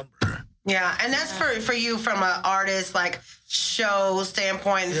this number. Yeah, and that's for you from an artist, show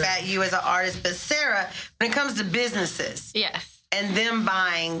standpoint, in fact, you as an artist. But Sarah, when it comes to businesses, yes, and them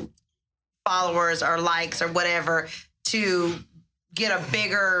buying followers or likes or whatever to get a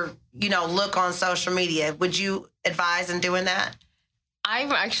bigger, look on social media, would you advise in doing that?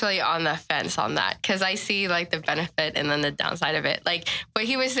 I'm actually on the fence on that because I see the benefit and then the downside of it. What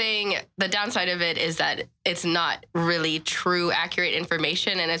he was saying, the downside of it is that it's not really true, accurate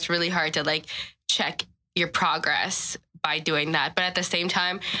information, and it's really hard to check your progress by doing that. But at the same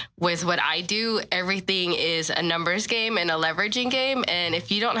time, with what I do, everything is a numbers game and a leveraging game. And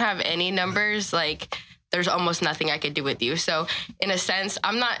if you don't have any numbers, there's almost nothing I could do with you. So in a sense,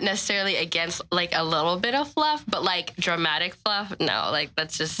 I'm not necessarily against a little bit of fluff, but dramatic fluff, no,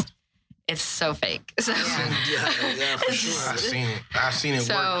 that's just, it's so fake. So Yeah, for sure. I've seen it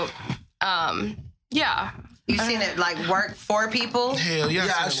work. Yeah. You've seen it work for people? Hell yeah,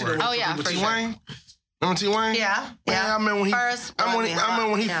 I've seen it work. Oh yeah, for sure. Wayne? Remember T. Wayne? Yeah. I remember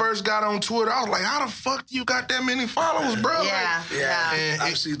when he first got on Twitter. I was like, how the fuck do you got that many followers, bro? Yeah. And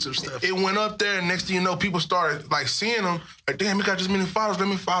I've seen some stuff. It went up there, and next thing you know, people started seeing him. Damn, he got this many followers. Let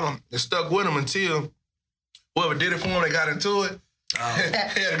me follow him. It stuck with him until whoever did it for him, they got into it.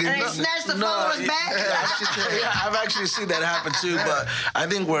 And they snatched the followers back. I've actually seen that happen too. But I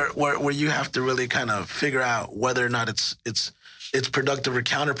think where you have to really kind of figure out whether or not it's productive or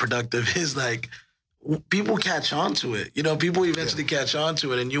counterproductive is people catch on to it. People eventually catch on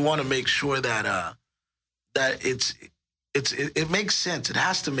to it, and you want to make sure that it makes sense. It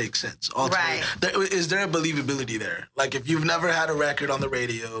has to make sense. Ultimately. Right. Is there a believability there? If you've never had a record on the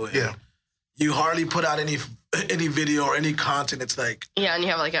radio, and you hardly put out any video or any content, it's yeah, and you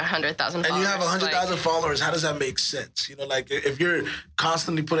have 100,000 followers. And you have 100,000 followers. How does that make sense? If you're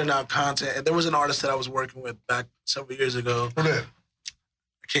constantly putting out content, and there was an artist that I was working with back several years ago. I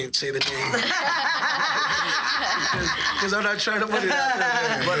can't say the name because I'm not trying to put it out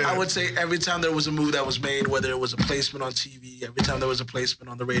there. But I would say every time there was a move that was made, whether it was a placement on TV, every time there was a placement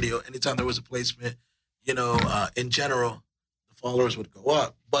on the radio, anytime there was a placement, in general, the followers would go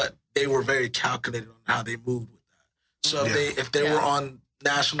up. But they were very calculated on how they moved with that. So if they were on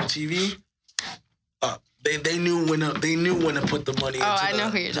national TV, They knew when to put the money. I know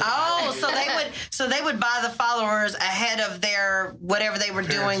who you're talking about. So they would buy the followers ahead of their whatever they were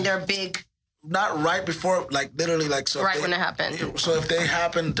doing, their big. Not right before, literally, so. Right when it happened. So if they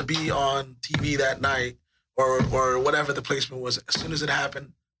happened to be on TV that night, or whatever the placement was, as soon as it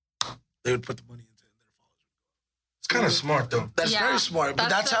happened, they would put the money into their followers. It's kind of smart though. That's very smart, but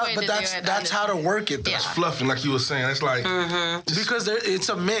that's how to work it. It's fluffing, like you were saying. It's because it's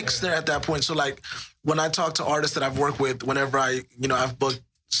a mix there at that point. So when I talk to artists that I've worked with, whenever I've booked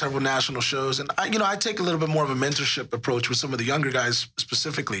several national shows, and I take a little bit more of a mentorship approach with some of the younger guys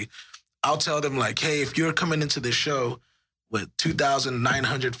specifically. I'll tell them hey, if you're coming into this show with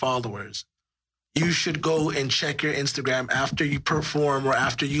 2,900 followers, you should go and check your Instagram after you perform or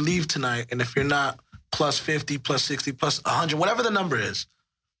after you leave tonight. And if you're not plus 50, plus 60, plus 100, whatever the number is,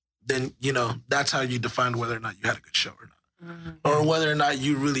 then, that's how you define whether or not you had a good show or not. Mm-hmm. Or whether or not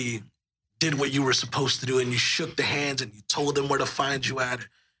you really did what you were supposed to do and you shook the hands and you told them where to find you at,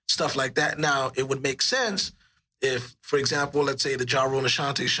 stuff like that. Now, it would make sense if, for example, let's say the Ja Rule and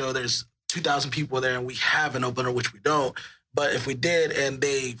Ashanti show, there's 2,000 people there and we have an opener, which we don't. But if we did and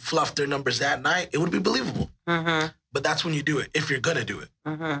they fluffed their numbers that night, it would be believable. Mm-hmm. but that's when you do it, if you're gonna do it.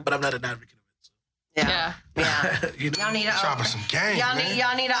 Mm-hmm. But I'm not an advocate of Yeah. you know? Y'all need Chopping some game,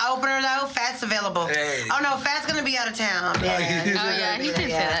 y'all need an opener though. Fat's available. Hey. Oh no, Fat's gonna be out of town. Oh, Yeah, yeah, he did say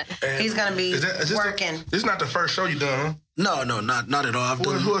that. He's gonna be Is this working. This is not the first show you done, huh? No, not at all. I've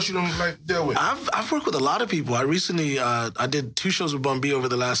done. Who else you done like deal with? I've worked with a lot of people. I recently I did 2 shows with Bun B over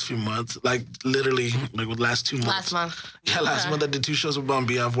the last few months, like literally like with the last 2 months. Last month. Yeah, last month I did 2 shows with Bun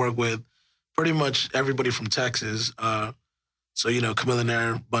B. I've worked with pretty much everybody from Texas. So Camilla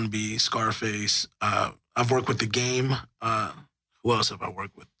Nair, Bun B, Scarface. I've worked with The Game. Who else have I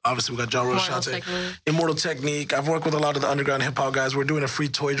worked with? Obviously, we got Ja Rule, Shante, Immortal Technique. I've worked with a lot of the underground hip hop guys. We're doing a free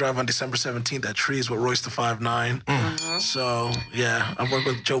toy drive on December 17th at Trees with Royce the 5'9". So yeah, I've worked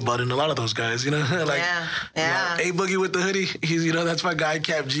with Joe Budden, a lot of those guys. Like A Boogie with the hoodie. He's that's my guy,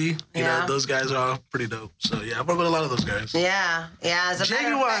 Cap G. You know, those guys are all pretty dope. So yeah, I've worked with a lot of those guys. Yeah.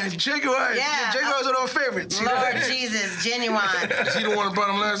 Genuine. Yeah. Genuine's one of our favorites. Lord Jesus, Genuine. Is he the one that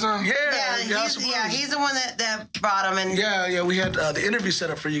brought him last time? Yeah, he's the one that brought him. And yeah, we had the interview set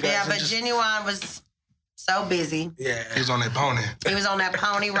up for you guys. Yeah, but Genuine was so busy. Yeah. He was on that pony. He was on that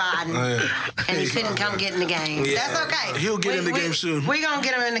pony riding. And he couldn't come get in the game. Yeah. That's okay. He'll get in the game soon. We're going to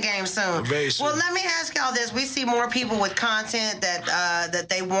get him in the game soon. Very soon. Well, let me ask y'all this. We see more people with content that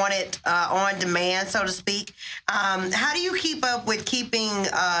they want it on demand, so to speak. How do you keep up with keeping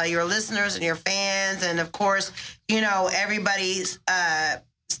your listeners and your fans and, of course, everybody's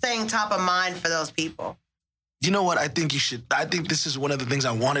staying top of mind for those people? You know what? I think you should. I think this is one of the things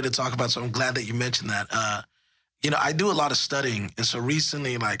I wanted to talk about, so I'm glad that you mentioned that. I do a lot of studying, and so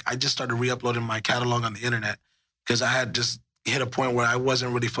recently, I just started re-uploading my catalog on the internet because I had just hit a point where I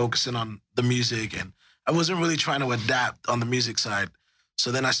wasn't really focusing on the music, and I wasn't really trying to adapt on the music side.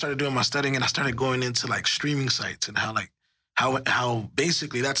 So then I started doing my studying, and I started going into streaming sites and how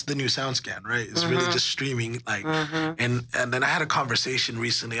basically that's the new SoundScan, right? It's really just streaming, and then I had a conversation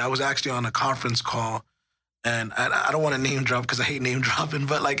recently. I was actually on a conference call. And I don't want to name drop because I hate name dropping,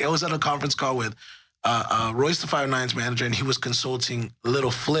 but I was on a conference call with Royce the 5'9's manager, and he was consulting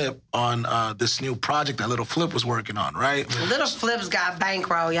Little Flip on this new project that Little Flip was working on, right? Little Flip's got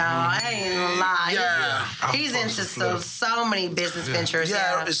bankroll, y'all. I ain't gonna lie. Yeah. He's into so many business ventures.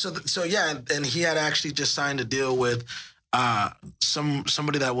 Yeah. So and he had actually just signed a deal with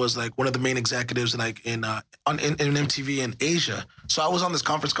somebody that was one of the main executives in MTV in Asia. So I was on this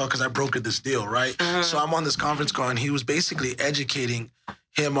conference call because I brokered this deal, right? So I'm on this conference call, and he was basically educating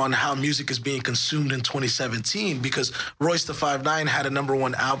him on how music is being consumed in 2017 because Royce the 5'9 had a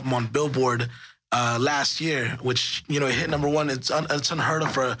 #1 album on Billboard last year, which it hit #1. It's unheard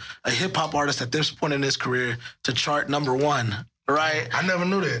of for a hip hop artist at this point in his career to chart #1. Right? I never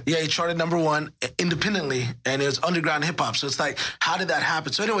knew that. Yeah, he charted #1 independently, and it was underground hip hop. So it's how did that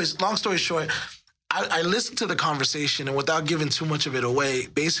happen? So anyways, long story short, I listened to the conversation, and without giving too much of it away,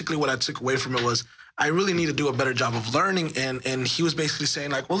 basically what I took away from it was I really need to do a better job of learning. And he was basically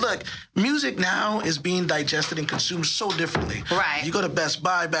saying well, look, music now is being digested and consumed so differently. Right. You go to Best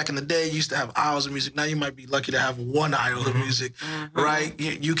Buy back in the day, you used to have aisles of music. Now you might be lucky to have one aisle of music, right?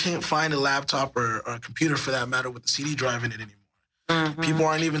 You can't find a laptop or a computer for that matter with a CD drive in it anymore. People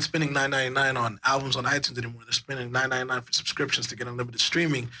aren't even spending $9.99 on albums on iTunes anymore. They're spending $9.99 for subscriptions to get unlimited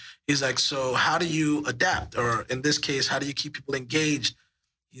streaming. He's so how do you adapt? Or in this case, how do you keep people engaged?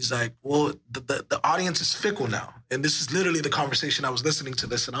 He's well, the audience is fickle now. And this is literally the conversation. I was listening to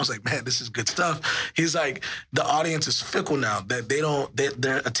this, and I was man, this is good stuff. He's the audience is fickle now. That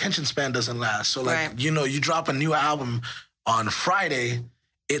their attention span doesn't last. So you drop a new album on Friday,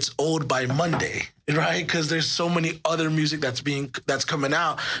 it's old by Monday, right? Because there's so many other music that's coming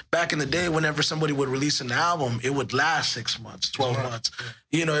out. Back in the day, whenever somebody would release an album, it would last 6 months, 12 months.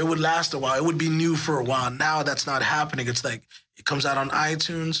 It would last a while. It would be new for a while. Now that's not happening. It's it comes out on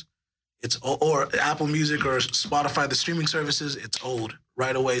iTunes, or Apple Music or Spotify, the streaming services. It's old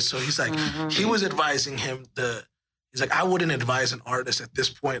right away. So he's he was advising him he's I wouldn't advise an artist at this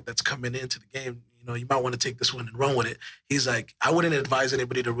point that's coming into the game. You might want to take this one and run with it. He's I wouldn't advise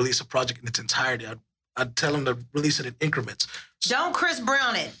anybody to release a project in its entirety. I'd tell them to release it in increments. Don't Chris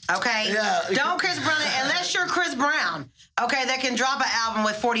Brown it, okay? Yeah. Don't Chris Brown it unless you're Chris Brown, okay, that can drop an album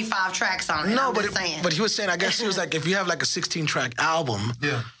with 45 tracks on it. No, but he was saying, I guess he was if you have a 16-track album,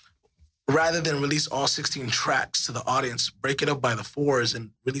 rather than release all 16 tracks to the audience, break it up by the 4s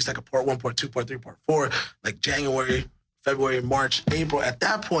and release a part 1, part 2, part 3, part 4, January, February, March, April. At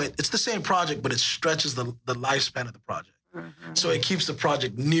that point, it's the same project, but it stretches the lifespan of the project. So it keeps the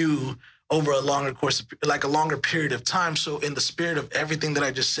project new over a longer course, a longer period of time. So in the spirit of everything that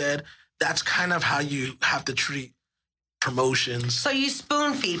I just said, that's kind of how you have to treat promotions. So you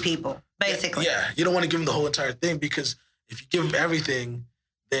spoon feed people. basically. Yeah, you don't want to give them the whole entire thing because if you give them everything,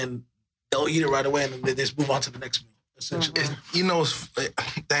 then they'll eat it right away and then they just move on to the next meal. Essentially, You know,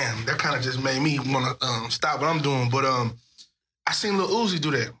 damn, that kind of just made me want to stop what I'm doing. But I seen Lil Uzi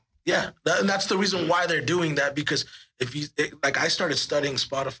do that. yeah, and that's the reason why they're doing that because I started studying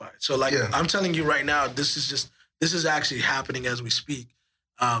Spotify, so I'm telling you right now, this is actually happening as we speak.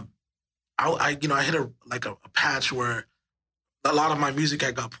 I hit a patch where a lot of my music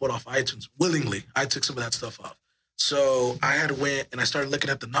had got pulled off iTunes willingly. I took some of that stuff off. So I had went and I started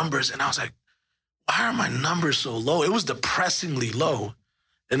looking at the numbers and I was like, why are my numbers so low? It was depressingly low.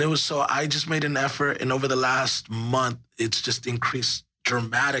 And I just made an effort and over the last month, it's just increased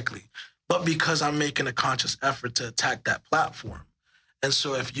dramatically. But because I'm making a conscious effort to attack that platform. And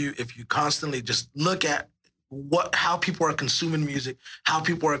so if you constantly just look at how people are consuming music, how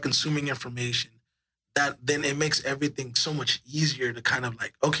people are consuming information, then it makes everything so much easier to kind of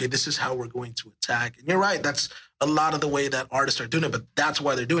like, okay, this is how we're going to attack. And you're right, that's a lot of the way that artists are doing it, but that's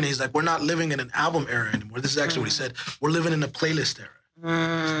why they're doing it. He's like, we're not living in an album era anymore. This is actually what he said. We're living in a playlist era.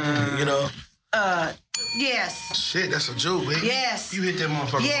 You know? Yes. Shit, that's a joke, baby. Yes. You hit that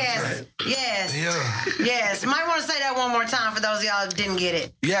motherfucker. Yes. Yes. Yeah. Yes. Might want to say that one more time for those of y'all who didn't get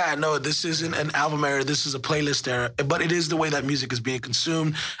it. Yeah, no, this isn't an album era. This is a playlist era. But it is the way that music is being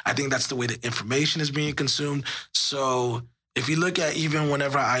consumed. I think that's the way that information is being consumed. So if you look at even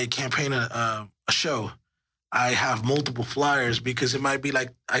whenever I campaign a show, I have multiple flyers because it might be like,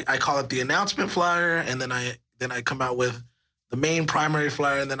 I call it the announcement flyer, and then I come out with the main primary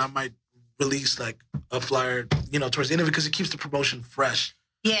flyer, and then I might release like a flyer, towards the end of it because it keeps the promotion fresh.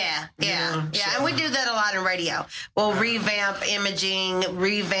 Yeah. And we do that a lot in radio. We'll revamp imaging,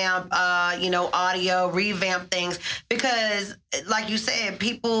 revamp, audio, revamp things because, like you said,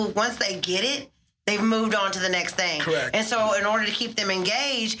 people, once they get it, they've moved on to the next thing. Correct. And so in order to keep them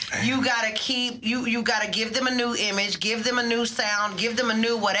engaged, you gotta you gotta give them a new image, give them a new sound, give them a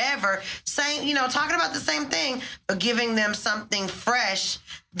new whatever. Talking about the same thing, but giving them something fresh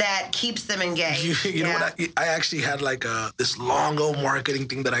that keeps them engaged. You know what? I actually had like this long old marketing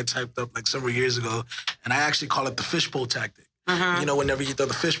thing that I typed up like several years ago, and I actually call it the fishbowl tactic. Mm-hmm. Whenever you throw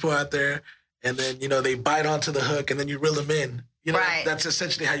the fishbowl out there, and then they bite onto the hook, and then you reel them in. Right. That's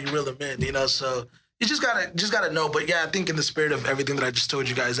essentially how you reel them in. So you just gotta know. But yeah, I think in the spirit of everything that I just told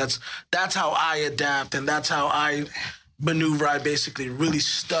you guys, that's how I adapt, and that's how I maneuver. I basically really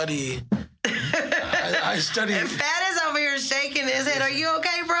study. I study. Fat is over here shaking his head. Are you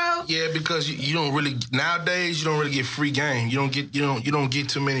okay, bro? Yeah, because you don't really nowadays you don't really get free game. You don't get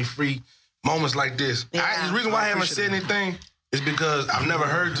too many free moments like this. Yeah. The reason why I haven't said anything is because I've never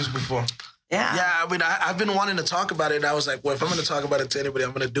heard this before. Yeah. Yeah, I mean, I've been wanting to talk about it. I was like, well, if I'm going to talk about it to anybody,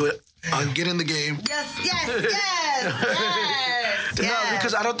 I'm going to do it on Get in the Game. Yes. No,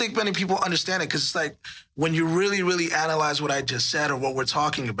 because I don't think many people understand it. Because it's like when you really, really analyze what I just said or what we're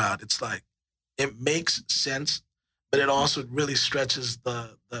talking about, it's like it makes sense, but it also really stretches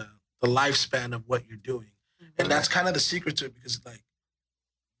the lifespan of what you're doing. Mm-hmm. And that's kind of the secret to it because like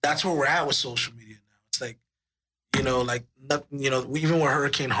that's where we're at with social media now. It's like, even with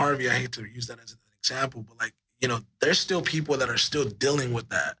Hurricane Harvey, I hate to use that as an example, but like, there's still people that are still dealing with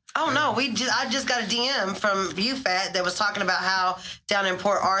that. Oh no, I just got a DM from ViewFat that was talking about how down in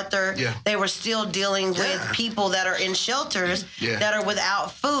Port Arthur, they were still dealing with people that are in shelters that are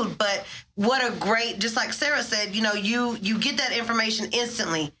without food. But what a great, just like Sarah said, you get that information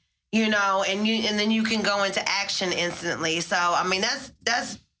instantly, and then you can go into action instantly. So I mean that's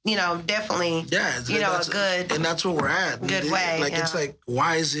definitely a good, and that's where we're at. Good way. It's like,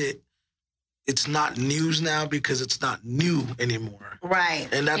 why is it's not news now because it's not new anymore. Right.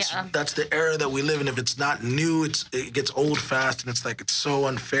 And that's the era that we live in. If it's not new, it gets old fast, and it's like it's so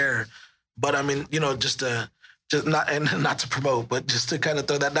unfair. But I mean, just not to promote, but just to kind of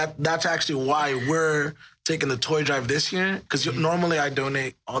throw that's actually why we're taking the toy drive this year. Because normally I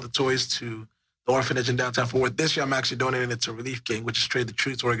donate all the toys to the orphanage in downtown Fort Worth. This year I'm actually donating it to Relief Gang, which is Trade the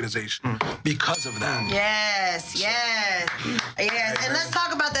Truth organization, because of that. Yes. And let's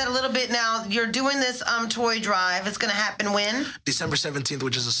talk about that a little bit now. You're doing this toy drive. It's going to happen when? December 17th,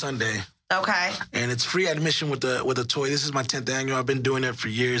 which is a Sunday. Okay. And it's free admission with the toy. This is my 10th annual. I've been doing it for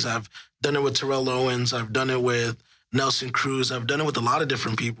years. I've done it with Terrell Owens. I've done it with Nelson Cruz. I've done it with a lot of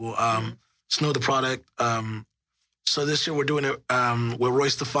different people. Snow the Product. So this year we're doing it with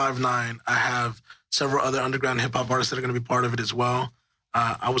Royce the 5'9". I have several other underground hip-hop artists that are going to be part of it as well.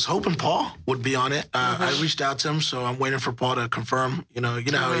 I was hoping Paul would be on it. I reached out to him, so I'm waiting for Paul to confirm. You know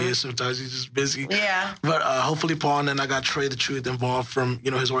how he is sometimes. He's just busy. Yeah. But hopefully Paul, and then I got Trey the Truth involved from,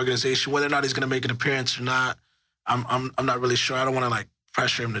 his organization. Whether or not he's going to make an appearance or not, I'm not really sure. I don't want to,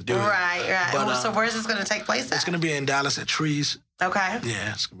 pressure him to do it. Right. But, so where's this going to take place at? It's going to be in Dallas at Trees. Okay.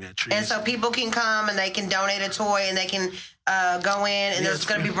 Yeah, it's going to be at Trees. And so people can come and they can donate a toy and they can go in and there's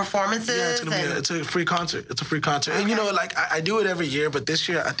going to be performances. Yeah, it's a free concert. It's a free concert. Okay. And, you know, like, I do it every year, but this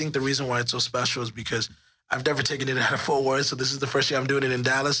year, I think the reason why it's so special is because I've never taken it out of Fort Worth, so this is the first year I'm doing it in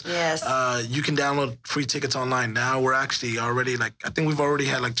Dallas. Yes. You can download free tickets online now. We're actually already, I think we've already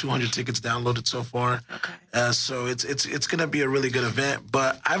had 200 tickets downloaded so far. Okay. So it's going to be a really good event.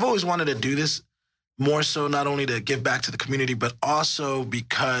 But I've always wanted to do this more so not only to give back to the community, but also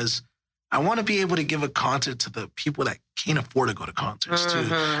because I want to be able to give a concert to the people that can't afford to go to concerts, too.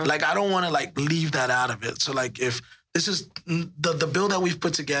 I don't want to, leave that out of it. So, if this is the bill that we've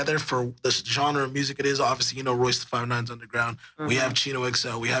put together for the genre of music it is. Obviously, Royce the 5'9's Underground. We have Chino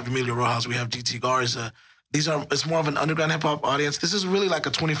XL. We have Emilio Rojas. We have GT Garza. It's more of an underground hip hop audience. This is really like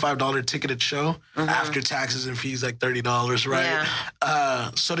a $25 ticketed show after taxes and fees, $30, right?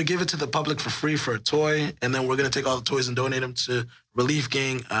 Yeah. So to give it to the public for free for a toy, and then we're gonna take all the toys and donate them to Relief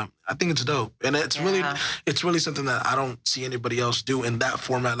Gang. I think it's dope, and it's really something that I don't see anybody else do in that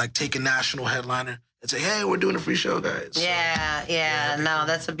format. Take a national headliner and say, hey, we're doing a free show, guys. Yeah. No,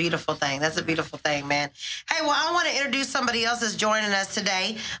 that's a beautiful thing. That's a beautiful thing, man. Hey, well, I want to introduce somebody else that's joining us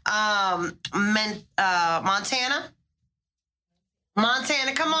today. Montana.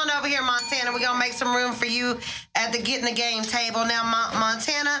 Montana, come on over here, Montana. We're going to make some room for you at the Get in the Game table. Now,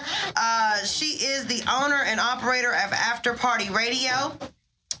 Montana, she is the owner and operator of After Party Radio.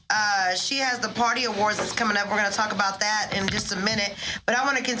 She has the Party Awards that's coming up. We're going to talk about that in just a minute. But I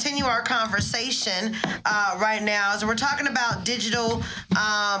want to continue our conversation right now as we're talking about digital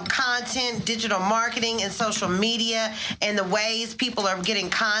content, digital marketing, and social media, and the ways people are getting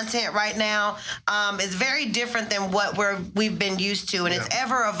content right now. It's very different than what we've been used to, and it's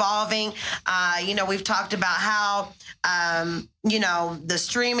ever evolving. We've talked about how the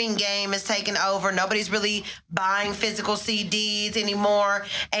streaming game is taking over. Nobody's really buying physical CDs anymore.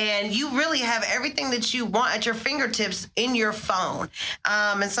 And you really have everything that you want at your fingertips in your phone.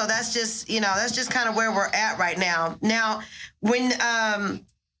 And so that's just kind of where we're at right now. Now, what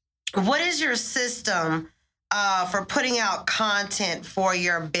is your system for putting out content for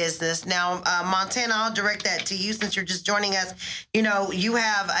your business? Now, Montana, I'll direct that to you since you're just joining us. You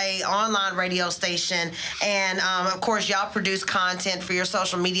have a online radio station, and of course, y'all produce content for your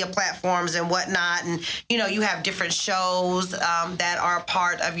social media platforms and whatnot. And you have different shows that are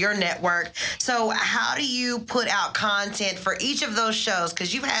part of your network. So, how do you put out content for each of those shows?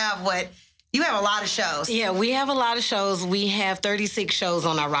 Because you have a lot of shows. Yeah, we have a lot of shows. We have 36 shows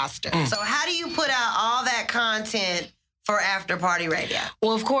on our roster. So how do you put out all that content for After Party Radio?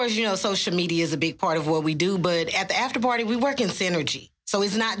 Well, of course, social media is a big part of what we do, but at the After Party, we work in synergy. So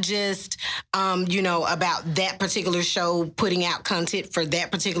it's not just, about that particular show, putting out content for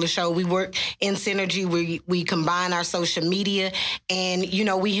that particular show. We work in synergy. We combine our social media and,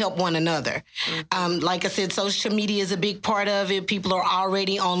 we help one another. Like I said, social media is a big part of it. People are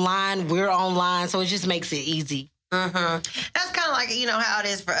already online. We're online. So it just makes it easy. That's kind of like, how it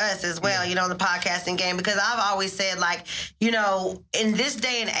is for us as well, the podcasting game, because I've always said, in this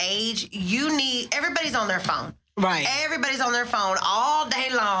day and age, everybody's on their phone. Right. Everybody's on their phone all day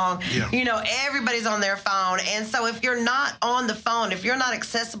long. Yeah. Everybody's on their phone. And so if you're not on the phone, if you're not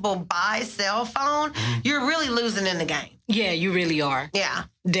accessible by cell phone, you're really losing in the game. Yeah, you really are. Yeah.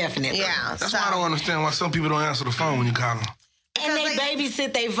 Definitely. Yeah. That's why I don't understand why some people don't answer the phone when you call them. And they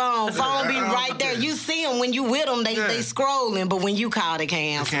babysit their phone. Phone be right there. You see them when you with them. They scrolling, but when you call, they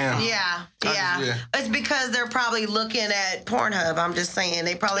can't answer. Yeah. It's because they're probably looking at Pornhub. I'm just saying.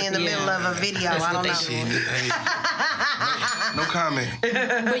 They probably in the middle of a video. I don't know. No comment.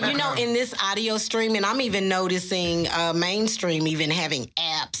 But in this audio streaming, I'm even noticing mainstream even having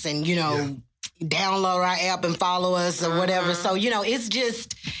apps and download our app and follow us or whatever. So, it's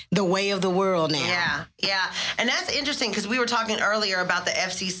just the way of the world now. Yeah. And that's interesting because we were talking earlier about the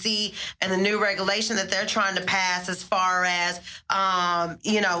FCC and the new regulation that they're trying to pass as far as,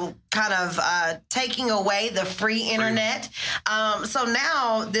 taking away the free internet. So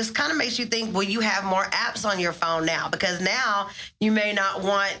now this kind of makes you think, well, you have more apps on your phone now because now you may not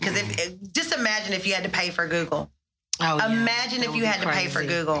want, because just imagine if you had to pay for Google. Oh, imagine if you had to pay for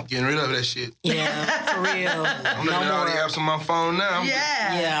Google. Getting rid of that shit. Yeah, for real. I'm looking at all the apps on my phone now.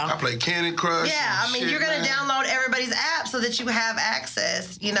 Yeah. I play Candy Crush. Yeah, I mean, you're going to download everybody's app so that you have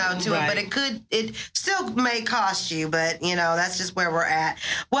access, to it. But it still may cost you, but, that's just where we're at.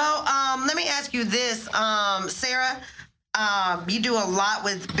 Well, let me ask you this, Sarah. You do a lot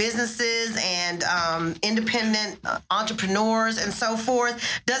with businesses and independent entrepreneurs and so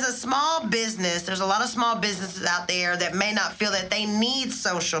forth. Does a small business, there's a lot of small businesses out there that may not feel that they need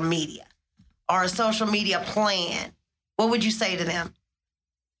social media or a social media plan. What would you say to them?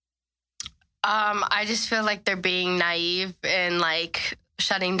 I just feel like they're being naive and like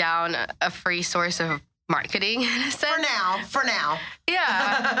shutting down a free source of marketing in a sense. For now.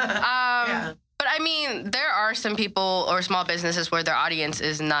 Yeah. But I mean, there are some people or small businesses where their audience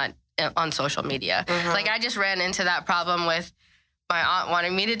is not on social media. Like I just ran into that problem with my aunt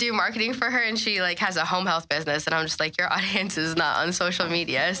wanting me to do marketing for her, and she like has a home health business, and I'm just like, your audience is not on social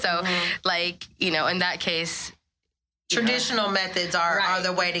media. So like, in that case, traditional methods are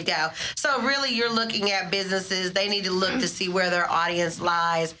the way to go. So really you're looking at businesses, they need to look to see where their audience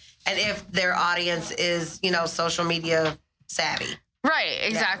lies and if their audience is, social media savvy. Right,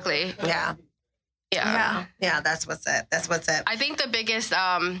 exactly. Yeah. Yeah, that's what's up. I think the biggest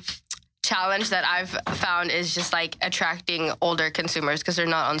challenge that I've found is just like attracting older consumers because they're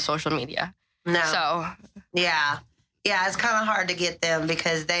not on social media. No. So. Yeah, it's kind of hard to get them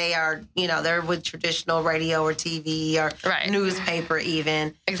because they are, they're with traditional radio or TV or newspaper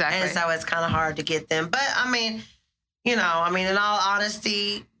even. Exactly. And so it's kind of hard to get them. But I mean, in all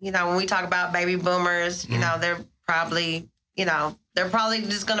honesty, when we talk about baby boomers, they're probably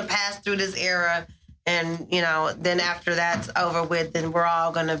just going to pass through this era. And, then after that's over with, then we're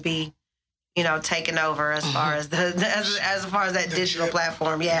all going to be, taken over as far as as far as that digital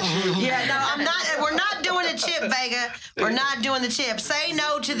platform. Yeah. Yeah, no, we're not doing the chip, Vega. We're not doing the chip. Say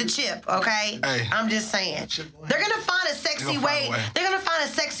no to the chip, okay? Hey. I'm just saying. They're going to find a sexy way. They're going to find a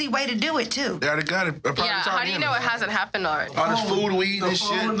sexy way to do it, too. They already got it. How do you know it hasn't happened already? All this food we eat and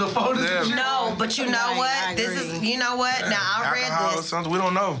shit. The phone is No, but you know what? Now I read this. We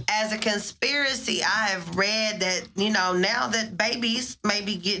don't know. As a conspiracy, I have read that, now that babies may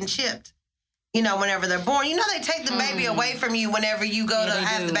be getting chipped. Whenever they're born. They take the baby away from you whenever you go to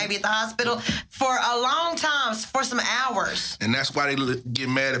have the baby at the hospital for a long time, for some hours. And that's why they get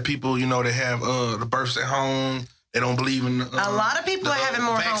mad at people, that have the births at home. They don't believe in a lot of people are having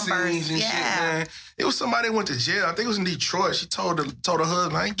more home births. And shit, man. It was somebody that went to jail. I think it was in Detroit. She told her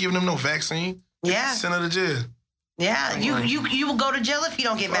husband, I ain't giving him no vaccine. Yeah. Send her to jail. Yeah, you will go to jail if you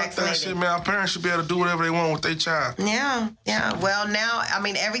don't get vaccinated. That shit, man. Our parents should be able to do whatever they want with their child. Yeah. Well, now,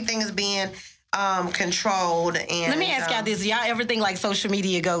 everything is being controlled. And let me ask y'all this: y'all ever think like social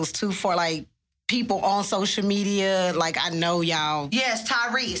media goes too far? Like people on social media, like I know y'all. Yes,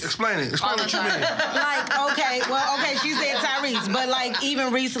 Tyrese. Explain it. Explain what you mean. Okay, she said Tyrese, but like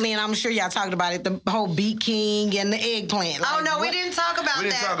even recently, and I'm sure y'all talked about it, the whole Beat King and the eggplant. Like, we didn't talk about that. We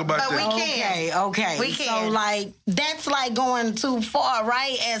didn't talk about that. But we can. Okay. We can. So like that's like going too far,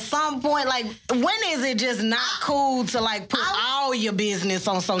 right? At some point, like when is it just not cool to like put all your business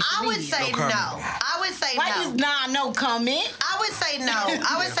on social media? I would say no. I would say no. No comment. I would say no.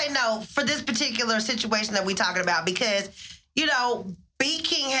 I would say no for this particular situation that we're talking about because, B.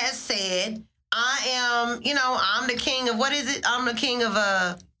 King has said, I am, I'm the king of, what is it? I'm the king of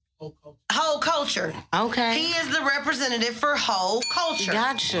whole culture. Okay. He is the representative for whole culture.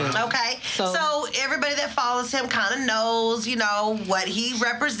 Gotcha. Okay. So everybody that follows him kind of knows, what he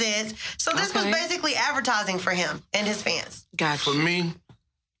represents. So this was basically advertising for him and his fans. Gotcha. For me,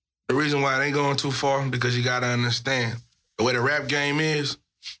 the reason why it ain't going too far because you got to understand the way the rap game is.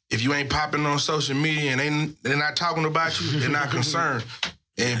 If you ain't popping on social media and they're not talking about you, they're not concerned.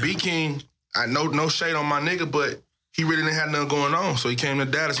 And B. King, I know no shade on my nigga, but he really didn't have nothing going on. So he came to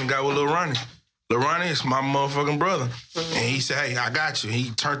Dallas and got with Lil Ronnie. Lil Ronnie is my motherfucking brother. And he said, hey, I got you. He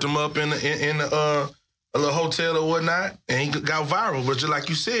turned him up in a little hotel or whatnot, and he got viral. But just like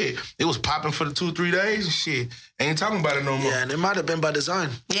you said, it was popping for the 2-3 days and shit. Ain't talking about it no more. Yeah, and it might have been by design.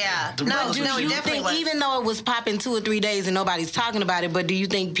 Yeah. No, do you think even though it was popping 2 or 3 days and nobody's talking about it, but do you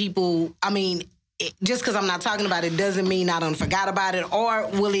think people, just because I'm not talking about it doesn't mean I done forgot about it, or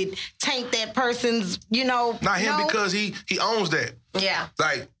will it taint that person's, Not him because he owns that. Yeah.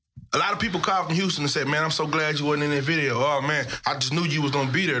 Like, a lot of people called from Houston and said, man, I'm so glad you wasn't in that video. Oh, man, I just knew you was going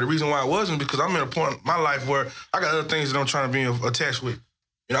to be there. The reason why I wasn't because I'm at a point in my life where I got other things that I'm trying to be attached with.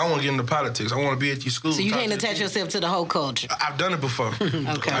 I want to get into politics. I want to be at these schools. So you can't attach yourself to the whole culture? I've done it before. Okay.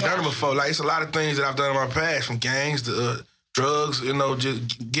 I've done it before. Like, it's a lot of things that I've done in my past, from gangs to drugs,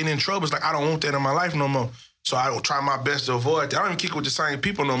 just getting in trouble. It's like, I don't want that in my life no more. So I don't try my best to avoid that. I don't even kick with the same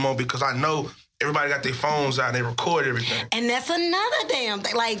people no more because I know everybody got their phones out. They record everything. And that's another damn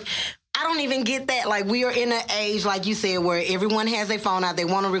thing. Like, I don't even get that. Like, we are in an age, like you said, where everyone has their phone out. They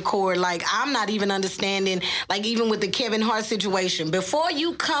want to record. Like, I'm not even understanding, like, even with the Kevin Hart situation. Before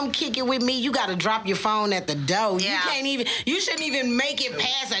you come kick it with me, you got to drop your phone at the door. Yeah. You shouldn't even make it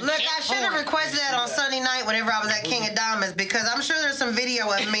past a Look, I should have requested that on Sunday night whenever I was at King of Diamonds, because I'm sure there's some video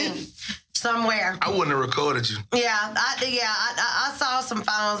of me somewhere. I wouldn't have recorded you. Yeah, I saw some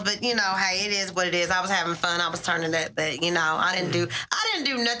phones, but you know, hey, it is what it is. I was having fun. I was turning that, but you know, I didn't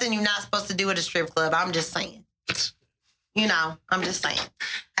do nothing you're not supposed to do at a strip club. I'm just saying. You know, I'm just saying.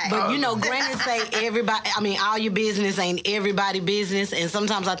 Hey. But, you know, granted say everybody, I mean, all your business ain't everybody business. And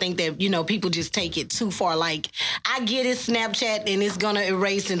sometimes I think that, you know, people just take it too far. Like, I get it, Snapchat, and it's going to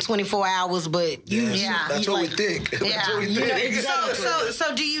erase in 24 hours, but that's what we think. Yeah. That's what we You know, think. exactly.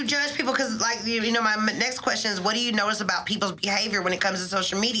 So do you judge people? Because, like, you know, my next question is, what do you notice about people's behavior when it comes to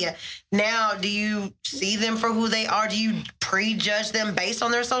social media? Now, do you see them for who they are? Do you prejudge them based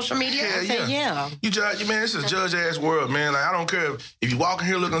on their social media? Yeah. You judge, man, this is a judge-ass world, man. Like, I don't care if you walk in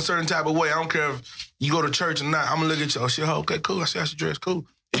here looking a certain type of way. I don't care if you go to church or not. I'm going to look at you. Oh, shit, okay, cool. I see how she dressed. Cool.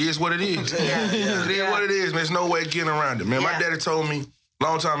 It is what it is. It is what it is, man. There's no way of getting around it, man. My daddy told me a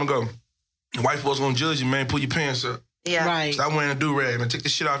long time ago, white folks going to judge you, man. Pull your pants up. Yeah. Right. Stop wearing a do-rag, man. Take the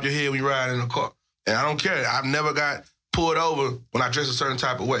shit off your head when you ride in the car. And I don't care. I've never got pulled over when I dress a certain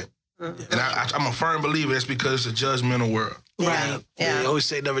type of way. And I'm a firm believer that's because it's a judgmental world. Right. Yeah. They always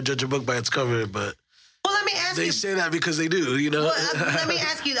say never judge a book by its cover, but Well, let me ask you. they say that because they do, you know? Well, let me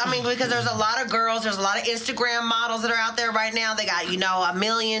ask you, I mean, because there's a lot of girls, there's a lot of Instagram models that are out there right now. They got, you know, 1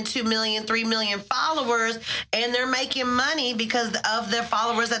 million, 2 million, 3 million followers, and they're making money because of their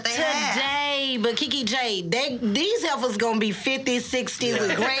followers that they have. Today, but Kiki J, these heifers gonna be 50, 60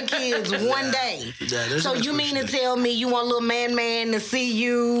 with grandkids one day. Yeah, there's So an you mean to expression tell me you want little man to see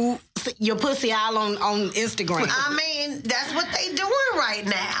your pussy all on Instagram? I mean, that's what they doing right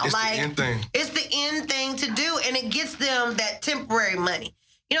now. It's like, the end thing. It's the end thing to do, and it gets them that temporary money.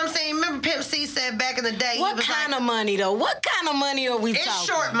 You know what I'm saying? Remember Pimp C said back in the day, What kind of money though? What kind of money are we talking? It's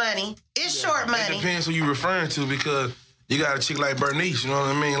short money. It's short It money. depends who you referring to because you got a chick like Bernice, you know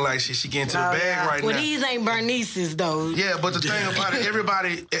what I mean? Like, she getting to the bag right Well, now. these ain't Bernice's though. Yeah, but the thing about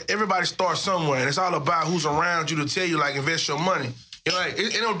it, everybody starts somewhere, and it's all about who's around you to tell you, like, invest your money. You know, like,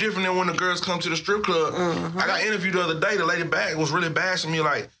 it's no different than when the girls come to the strip club. I got interviewed the other day. The lady back was really bashing me,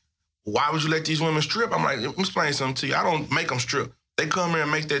 like, why would you let these women strip? I'm like, let me explain something to you. I don't make them strip. They come here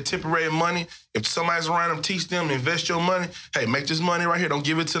and make that temporary money. If somebody's around them, teach them, invest your money. Hey, make this money right here. Don't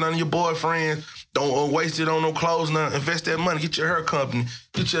give it to none of your boyfriends. Don't waste it on no clothes. None. Invest that money. Get your hair company.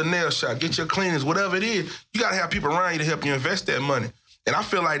 Get your nail shop. Get your cleaners. Whatever it is, you got to have people around you to help you invest that money. And I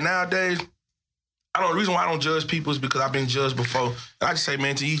feel like nowadays, the reason why I don't judge people is because I've been judged before. And I just say,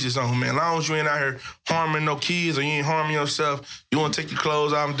 man, to each his own, man. As long as you ain't out here harming no kids or you ain't harming yourself, you want to take your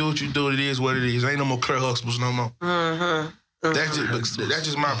clothes off and do what you do, it is what it is. Ain't no more clear hustles no more. That's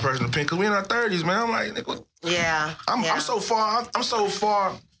just my personal opinion. Because we in our 30s, man. I'm like, nigga, I'm so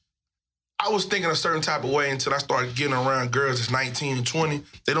far. I was thinking a certain type of way until I started getting around girls that's 19 and 20.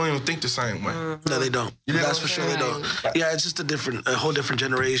 They don't even think the same way. No, they don't. You know That's what for I'm sure they saying? don't. Yeah, it's just a whole different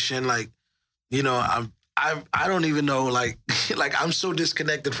generation. Like, you know, I don't even know, like I'm so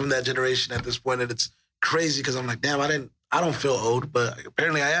disconnected from that generation at this point, and it's crazy because I'm like, damn, I don't feel old, but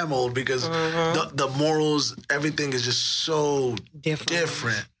apparently I am old because the morals, everything is just so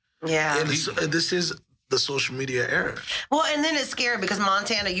different. Yeah. And this is the social media era. Well, and then it's scary because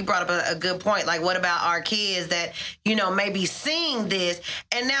Montana, you brought up a good point. Like, what about our kids that, you know, may be seeing this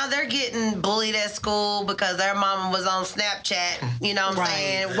and now they're getting bullied at school because their mama was on Snapchat, you know what I'm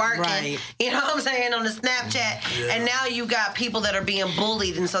saying, working, you know what I'm saying, on the Snapchat. Yeah. And now you got people that are being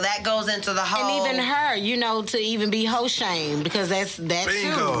bullied. And so that goes into the whole... And even her, you know, to even be hoe shamed because that's Bingo.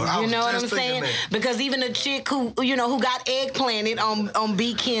 too. You know what I'm saying? That. Because even a chick who got eggplanted on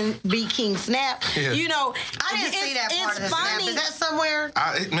B King Snap, you know, I didn't see that part of the funny. Snap. Is that somewhere?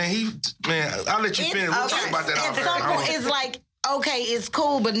 I'll let you finish. We'll talk about that At some point, it's like, okay, it's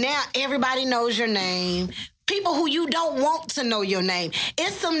cool, but now everybody knows your name. People who you don't want to know your name.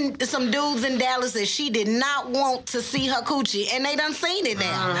 It's some dudes in Dallas that she did not want to see her coochie, and they done seen it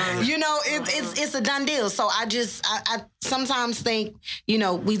now. You know, it's a done deal. So I sometimes think, you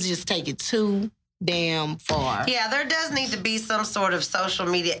know, we just take it too damn far. Yeah, there does need to be some sort of social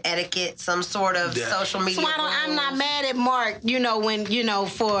media etiquette, some sort of social media. So I'm not mad at Mark, you know, when, you know,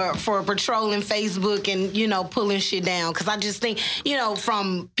 for patrolling Facebook and, you know, pulling shit down. Because I just think, you know,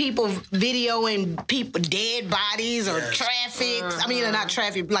 from people videoing people dead bodies or traffic. I mean, not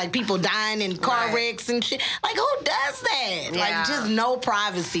traffic, like people dying in car wrecks and shit. Like, who does that? Yeah. Like, just no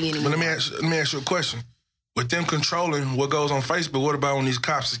privacy anymore. But let me ask you a question. with them controlling what goes on Facebook, what about when these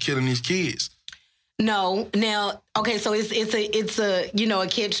cops is killing these kids? No, now, okay, so it's a a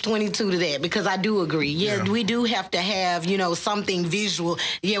catch-22 to that, because I do agree. Yeah, we do have to have, something visual.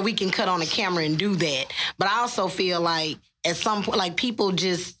 Yeah, we can cut on a camera and do that. But I also feel like at some point, like, people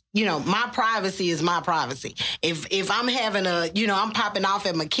just, my privacy is my privacy. If I'm having I'm popping off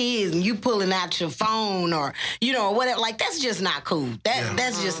at my kids and you pulling out your phone or, whatever, like, that's just not cool.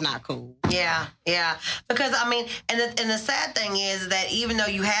 That's just not cool. Yeah. Because, I mean, and the sad thing is that even though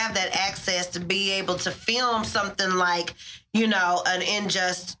you have that access to be able to film something like, an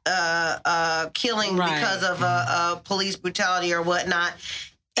unjust killing because of police brutality or whatnot,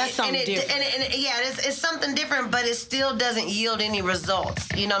 that's something different. It's something different, but it still doesn't yield any results.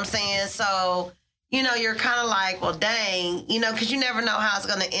 You know what I'm saying? So, you're kind of like, well, dang, because you never know how it's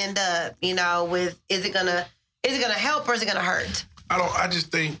going to end up, with, is it going to help or is it going to hurt? I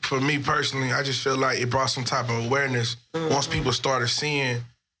just think, for me personally, I just feel like it brought some type of awareness once people started seeing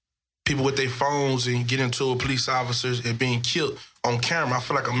people with their phones and getting into police officers and being killed on camera. I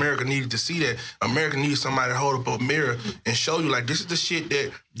feel like America needed to see that. America needs somebody to hold up a mirror and show you, like, this is the shit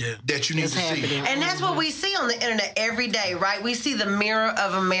that you need to see. And that's what we see on the internet every day, right? We see the mirror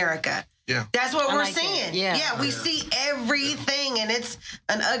of America. Yeah. That's what we're seeing. That. Yeah. We see everything, and it's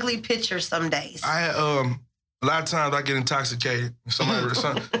an ugly picture some days. I had, a lot of times I get intoxicated. Somebody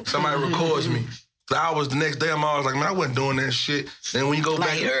records me. The hours the next day, I'm always like, man, I wasn't doing that shit. Then when you go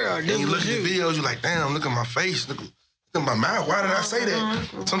back and you look at the videos, you're like, damn, look at my face, look at my mouth. Why did I say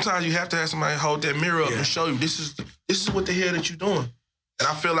that? Sometimes you have to have somebody hold that mirror up and show you this is what the hell that you're doing. And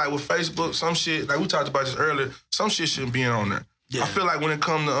I feel like with Facebook, some shit, like we talked about this earlier, some shit shouldn't be on there. Yeah. I feel like when it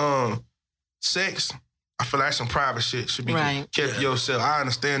comes to sex, I feel like some private shit should be kept to yourself. I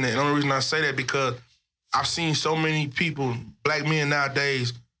understand that. And the only reason I say that because I've seen so many people, black men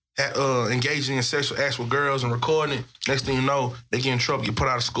nowadays, engaging in sexual acts with girls and recording it. Next thing you know, they get in trouble, get put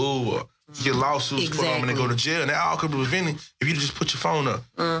out of school, or get lawsuits put on them and they go to jail. And that all could be prevented if you just put your phone up.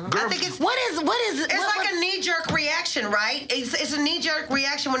 I think it's what is it? It's like a knee-jerk reaction, right? It's a knee-jerk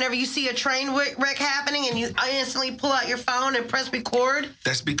reaction whenever you see a train wreck happening and you instantly pull out your phone and press record.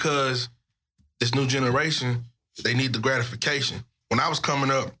 That's because this new generation, they need the gratification. When I was coming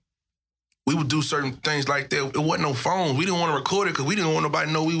up, we would do certain things like that. It wasn't no phone. We didn't want to record it because we didn't want nobody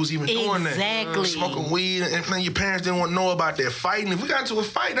to know we was even doing that. Exactly. Smoking weed, and man, your parents didn't want to know about that fighting. If we got into a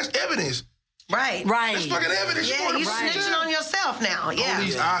fight, that's evidence. Right. That's fucking evidence. Yeah, you snitching on yourself now. Yeah.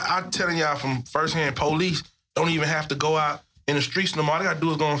 Police, I'm telling y'all from firsthand, police don't even have to go out in the streets no more. All they got to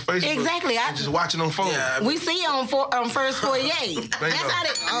do is go on Facebook. Exactly. And just watching on phone. Yeah, we see you on First 48. That's how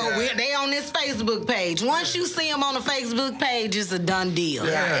they on this Facebook page. Once you see them on the Facebook page, it's a done deal.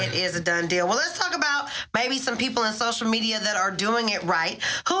 Yeah, it is a done deal. Well, let's talk about maybe some people in social media that are doing it right.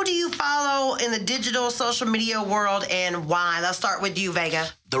 Who do you follow in the digital social media world and why? Let's start with you, Vega.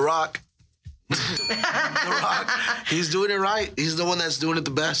 The Rock. The Rock. He's doing it right. He's the one that's doing it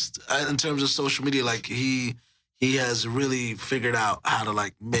the best in terms of social media. Like, he has really figured out how to,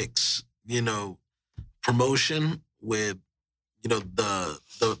 like, mix, promotion with,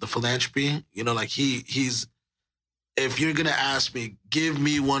 the philanthropy. Like, he's, if you're gonna ask me, give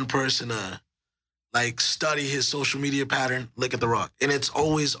me one person to, like, study his social media pattern, look at The Rock. And it's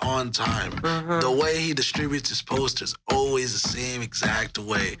always on time. The way he distributes his posters, always the same exact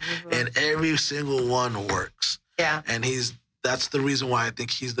way. And every single one works. Yeah. And that's the reason why I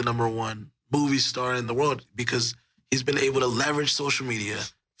think he's the number one movie star in the world, because he's been able to leverage social media,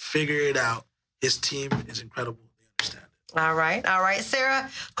 figure it out. His team is incredible. They understand it. All right. Sarah,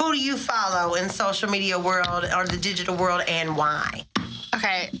 who do you follow in social media world or the digital world and why?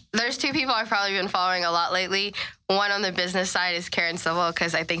 Okay, there's two people I've probably been following a lot lately. One on the business side is Karen Civil,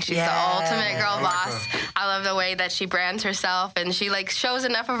 because I think she's the ultimate girl boss. I love the way that she brands herself, and she, like, shows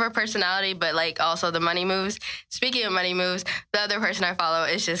enough of her personality, but, like, also the money moves. Speaking of money moves, the other person I follow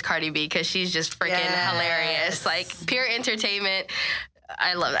is just Cardi B, because she's just freaking hilarious. Like, pure entertainment.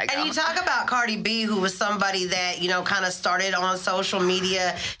 I love that girl. And you talk about Cardi B, who was somebody that, kind of started on social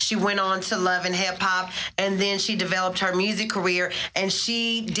media. She went on to Love and Hip Hop, and then she developed her music career, and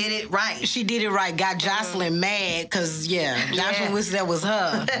she did it right. She did it right. Got Jocelyn mad, because, Jocelyn wished that was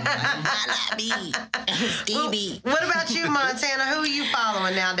her. Not me. Stevie. What about you, Montana? Who are you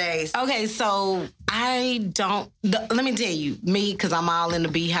following nowadays? Okay, so let me tell you, me, because I'm all in the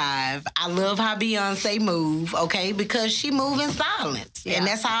Beehive, I love how Beyonce move, okay, because she move in silence. And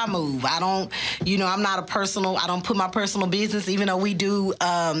that's how I move. I don't, I'm not I don't put my personal business, even though we do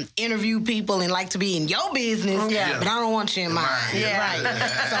interview people and like to be in your business, but I don't want you in mine. Right.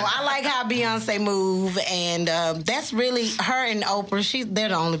 So I like how Beyonce move, and that's really her and Oprah. They're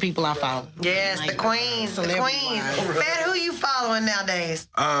the only people I follow. Yes, like, the queens. Fat, who you following nowadays?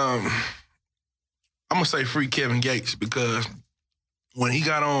 I'm gonna say free Kevin Gates, because when he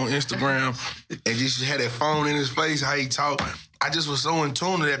got on Instagram and just had that phone in his face, how he talked, I just was so in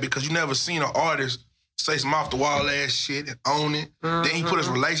tune to that, because you never seen an artist say some off the wall ass shit and own it. Then he put his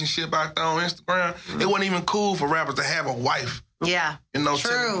relationship out there on Instagram. It wasn't even cool for rappers to have a wife. Yeah,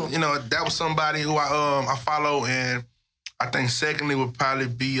 true. That was somebody who I follow, and I think secondly would probably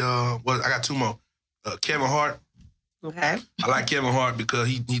be I got two more. Kevin Hart. Okay. I like Kevin Hart because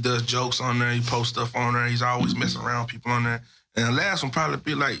he does jokes on there. He posts stuff on there. He's always messing around people on there. And the last one probably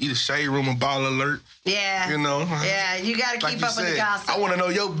be like either Shade Room or Ball Alert. Yeah. Yeah, you got to keep up with the gossip. I want to know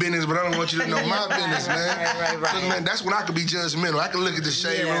your business, but I don't want you to know my business, man. Right. Man, that's when I could be judgmental. I can look at the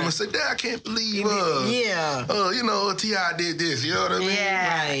Shade Room and say, "Damn, I can't believe T.I. did this." You know what I mean?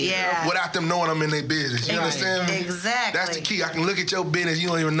 Yeah. Without them knowing I'm in their business. You understand me? Exactly. That's the key. I can look at your business. You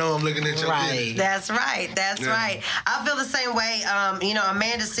don't even know I'm looking at your business. That's right. Right. I feel the same way.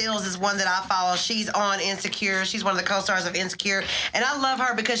 Amanda Seales is one that I follow. She's on Insecure. She's one of the co-stars of Insecure. And I love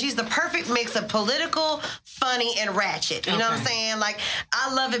her because she's the perfect mix of political, funny, and ratchet. You know what I'm saying? Like,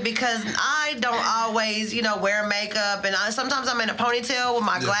 I love it because I don't always, wear makeup. And sometimes I'm in a ponytail with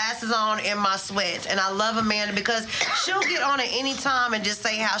my glasses on and my sweats. And I love Amanda because she'll get on at any time and just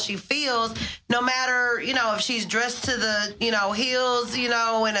say how she feels, no matter, if she's dressed to the, heels,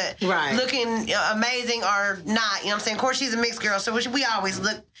 and looking amazing or not. You know what I'm saying? Of course, she's a mixed girl, so we always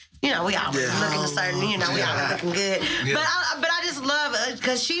look. We always looking a certain, we always looking good. Yeah. But I just love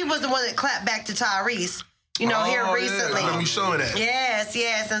because she was the one that clapped back to Tyrese, here recently. Yeah. You showing that? Yes.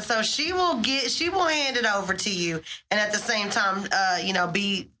 And so she will hand it over to you, and at the same time,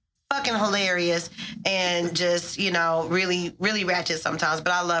 be fucking hilarious and just, really, really ratchet sometimes.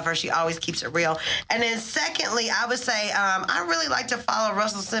 But I love her. She always keeps it real. And then secondly, I would say I really like to follow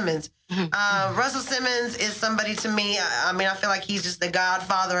Russell Simmons. Russell Simmons is somebody to me, I feel like he's just the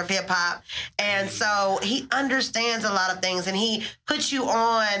godfather of hip hop. And so he understands a lot of things, and he puts you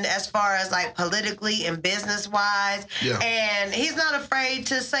on as far as like politically and business wise. Yeah. And he's not afraid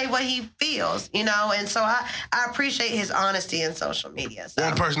to say what he feels, and so I appreciate his honesty in social media. So.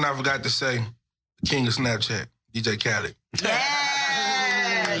 One person I forgot to say, the king of Snapchat, DJ Khaled.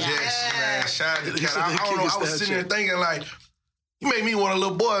 Yes, man. Shout out to Khaled. I don't know, I was sitting there thinking like, you made me want a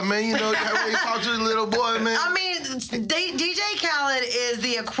little boy, man. You talk to the little boy, man. I mean, DJ Khaled is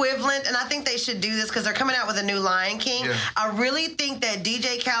the equivalent, and I think they should do this because they're coming out with a new Lion King. Yeah. I really think that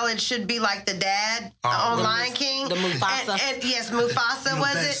DJ Khaled should be like the dad on Lion King. The Mufasa. And yes, Mufasa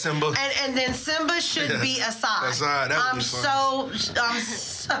was it. Simba. And then Simba should be Asad. I'm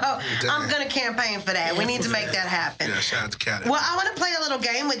going to campaign for that. We need to make that happen. Yeah, shout out to Khaled. Well, I want to play a little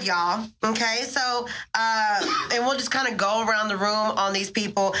game with y'all, okay? So, and we'll just kind of go around the room on these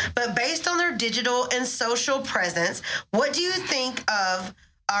people, but based on their digital and social presence, what do you think of,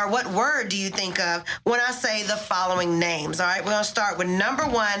 or what word do you think of when I say the following names? All right, we're going to start with number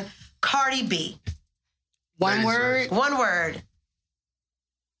 1, Cardi B. One word? One word.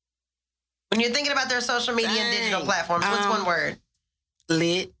 When you're thinking about their social media and digital platforms, what's one word?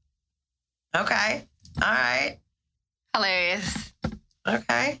 Lit. Okay. All right. Hilarious.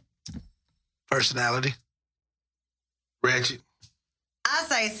 Okay. Personality. Ratchet. I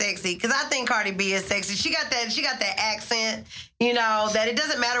say sexy because I think Cardi B is sexy. She got that accent, that it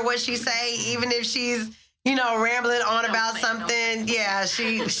doesn't matter what she say, even if she's, rambling on about something. Yeah,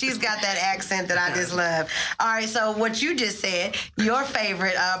 she's got that accent that I just love. All right, so what you just said, your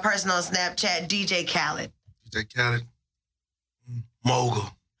favorite person on Snapchat, DJ Khaled. DJ Khaled. Mogul.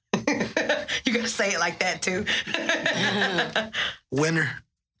 You got to say it like that, too. Winner.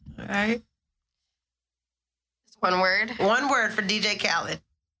 All right. One word. One word for DJ Khaled.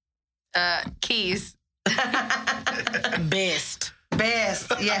 Keys. Best.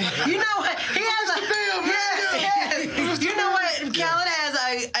 Yeah. You know what? He has a yes. You know what? Khaled has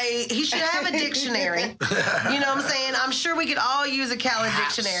he should have a dictionary. You know what I'm saying? I'm sure we could all use a Khaled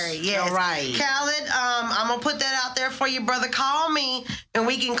dictionary. Yes. All right. Khaled, I'm gonna put that out there for you, brother. Call me and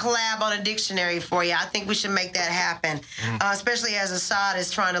we can collab on a dictionary for you. I think we should make that happen. Especially as Assad is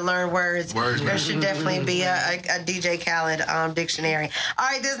trying to learn words. There should definitely be a DJ Khaled dictionary. All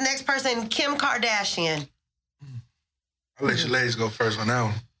right, this next person, Kim Kardashian. I'll let you ladies go first on that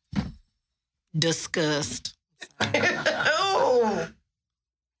one. Disgust. Ooh.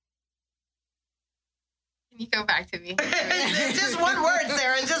 You go back to me. It's just one word,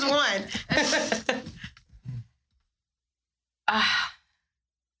 Sarah. It's just one.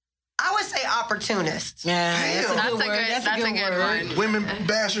 I would say opportunist. Yeah, Damn. That's a good one. Women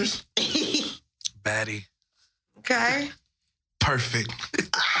bashers. Baddie. Okay. Perfect.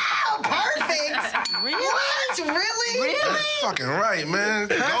 Oh, perfect. Really? What? Really? That's fucking right, man.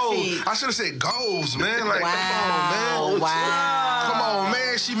 Goals. I should have said goals, man. Like, Wow. come on, man. Wow. Come on,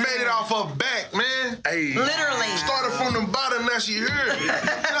 man. She made it off her back, man. Hey. Literally. Started from the bottom, now she here. You know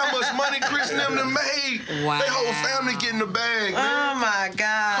how much money Chris and them done made? Wow. They whole family get in the bag, man. Oh my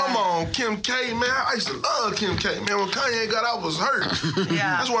God. Come on, Kim K, man. I used to love Kim K, man. When Kanye got out, I was hurt.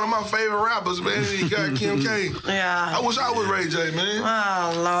 Yeah. That's one of my favorite rappers, man. He got Kim K. Yeah. I wish I was Ray J, man.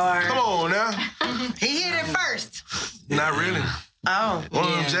 Oh Lord. Come on now. He hit it first. Not really. Oh. One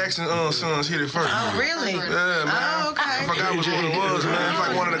of them Jackson sons hit it first. Oh really? Yeah, man. Oh, okay. I forgot which one it was, man. It's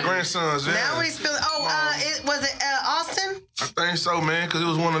like one of the grandsons. Yeah. Now we spill. Was it Austin? I think so, man, because it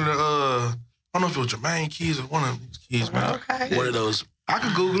was one of the, I don't know if it was Jermaine kids or one of these kids, man. Okay. One of those. I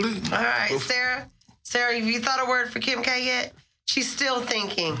could Google it. All right, Sarah. Sarah, have you thought a word for Kim K yet? She's still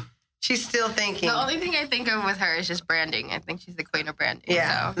thinking. She's still thinking. The only thing I think of with her is just branding. I think she's the queen of branding.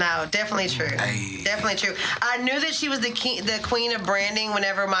 Yeah, So. no, definitely true. Hey. Definitely true. I knew that she was the queen of branding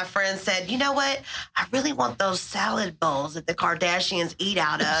whenever my friend said, you know what? I really want those salad bowls that the Kardashians eat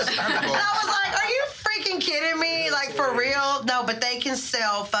out of. And I was like, are you freaking kidding me? Like, for real? No, but they can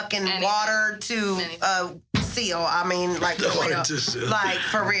sell fucking water to seal. I mean, like, for real. Like,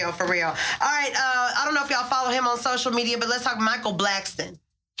 for real, for real. All right, I don't know if y'all follow him on social media, but let's talk Michael Blackston.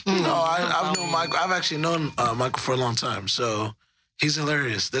 No, I've known Michael. I've actually known Michael for a long time. So he's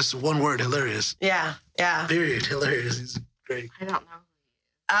hilarious. That's one word, hilarious. Yeah, yeah. Period, hilarious. He's great. I don't know.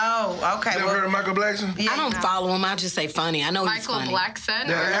 Oh, okay. You ever heard of Michael Blackson? Yeah, I don't follow him. I just say funny. I know he's Michael funny.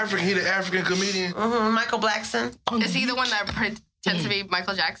 Blackson? He the African comedian. Michael Blackson. Is he the one that pretends to be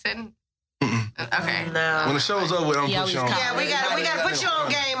Michael Jackson? Okay. No. When the show's over, I'm He put you on. always Yeah, we gotta put you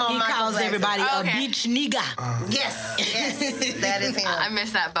on game on He Michael calls Blackson. everybody a Okay. bitch nigga. Yes, yes, that is him. I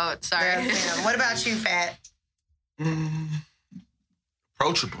missed that boat. Sorry. That's him. What about you, Fat?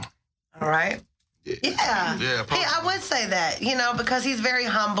 Approachable. All right. Yeah. Yeah. Yeah, Hey, I would say that, because he's very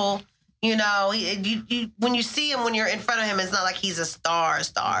humble. You know, when you see him, when you're in front of him, it's not like he's a star.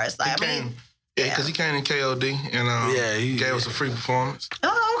 It's like, Yeah, because he came in KOD and he gave us a free performance.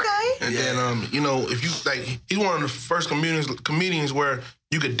 Oh, okay. And then, if you he's one of the first comedians where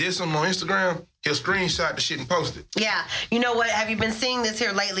you could diss him on Instagram, he'll screenshot the shit and post it. Yeah. You know what? Have you been seeing this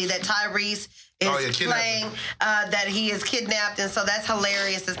here lately that Tyrese is playing, that he is kidnapped, and so that's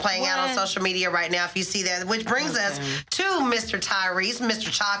hilarious. It's playing out on social media right now if you see that, which brings us to Mr. Tyrese,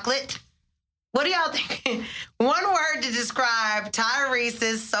 Mr. Chocolate. What do y'all think? One word to describe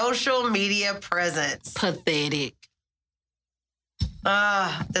Tyrese's social media presence. Pathetic.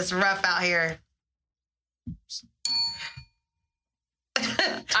 That's rough out here.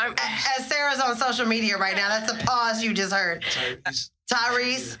 As Sarah's on social media right now, that's a pause you just heard.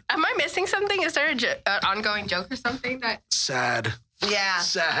 Tyrese. Am I missing something? Is there an ongoing joke or something that? Sad. Yeah.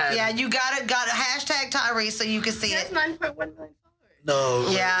 Sad. Yeah, you got to hashtag Tyrese so you can see it. 9.1 million. No.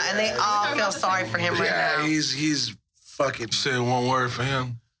 Yeah, and they all feel sorry for him right now. he's fucking. Say one word for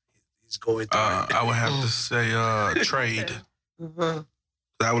him. He's going through it. I would have to say trade.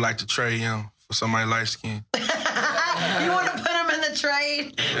 I would like to trade him for somebody light skinned. You want to put him in the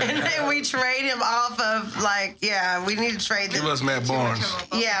trade, and then we trade him off of we need to trade Give them. us Matt Barnes.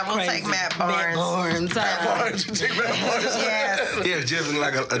 Yeah, we'll take Matt Barnes. Matt Barnes. You take Matt Barnes. Yes. Yeah, just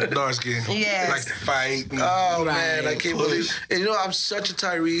like a dark skin. Yes. Like to fight. Oh man, I can't Push. believe. And I'm such a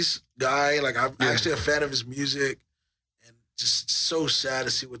Tyrese guy. Like I'm actually a fan of his music, and just so sad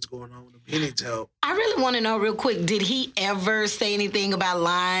to see what's going on with him. He needs help. I really want to know real quick, did he ever say anything about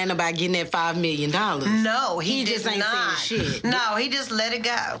lying about getting that $5 million? No, he just did ain't not. saying shit. No, he just let it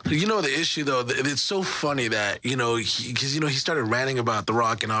go. You know the issue though. It's so funny that because he started ranting about The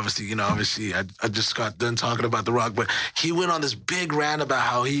Rock, and obviously I just got done talking about The Rock, but he went on this big rant about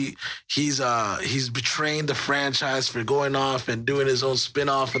how he's betraying the franchise for going off and doing his own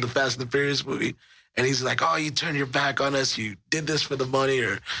spinoff of the Fast and the Furious movie. And he's like, oh, you turned your back on us. You did this for the money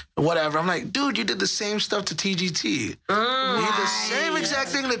or whatever. I'm like, dude, you did the same stuff to TGT. You did the same exact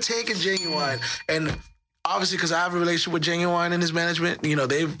thing to Take and Genuine. And obviously, because I have a relationship with Genuine and his management,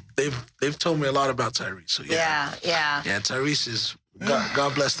 they've told me a lot about Tyrese. So Yeah. yeah, Tyrese is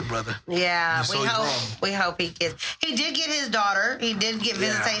God bless the brother. Yeah, So we hope he gets. He did get his daughter. He did get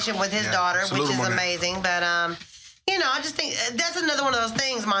visitation with his daughter, Salute which him is on that. amazing. But you know, I just think that's another one of those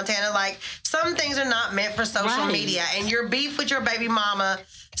things, Montana. Like, some things are not meant for social media, and your beef with your baby mama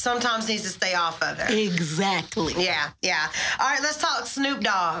sometimes needs to stay off of her. Exactly. Yeah. All right, let's talk Snoop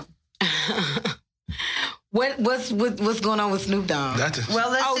Dogg. What's going on with Snoop Dogg?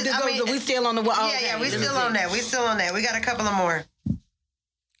 Well, let's we still on the wall. Yeah, we still on that. We still on that. We got a couple of more.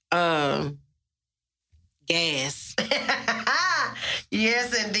 Gas.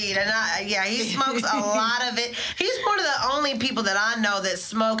 Yes, indeed. And he smokes a lot of it. He's one of the only people that I know that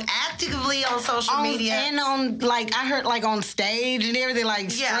smoke actively on social media. And on, like, I heard, like, on stage and everything,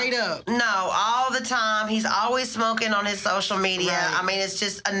 like, straight up. No, all the time. He's always smoking on his social media. Right. I mean, it's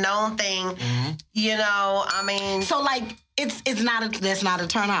just a known thing. You know, I mean. So, like, that's not a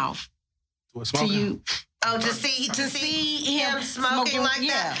turn off to you. Oh, to see him smoking like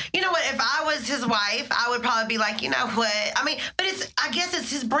that. You know what? If I was his wife, I would probably be like, you know what? I mean, but I guess it's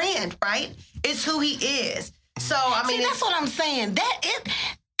his brand, right? It's who he is. So I mean, that's what I'm saying.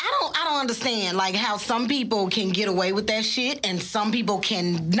 I don't understand, like, how some people can get away with that shit and some people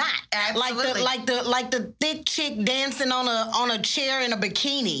cannot. Absolutely. Like the thick chick dancing on a chair in a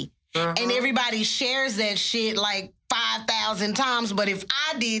bikini, and everybody shares that shit like 5,000 times, but if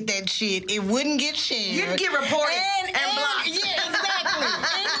I did that shit, it wouldn't get shared. You'd get reported and blocked. Yeah, exactly.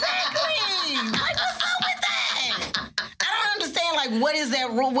 Like, what's up with that? I don't understand, like, what is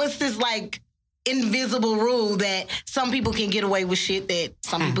that rule? What's this, like, invisible rule that some people can get away with shit that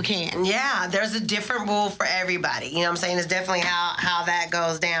some people can't? Yeah, there's a different rule for everybody. You know what I'm saying? It's definitely how that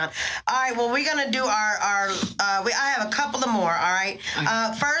goes down. All right, well, we're going to do I have a couple of more, all right?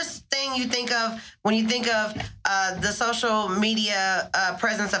 First thing you think of when you think of the social media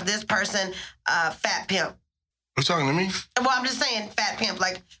presence of this person, Fat Pimp. You talking to me? Well, I'm just saying Fat Pimp.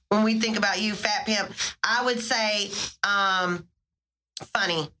 Like, when we think about you, Fat Pimp, I would say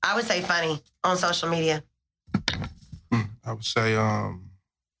funny. I would say funny on social media. I would say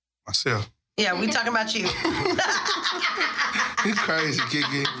myself. Yeah, we talking about you. You crazy,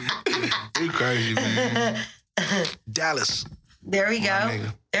 Kiki. You crazy, man. Dallas. There we go.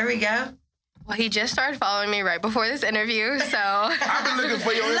 There we go. Well, he just started following me right before this interview, so. I've been looking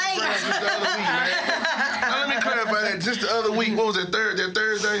for your Instagram since the other week, man. Now, let me clarify that. Just the other week, what was it,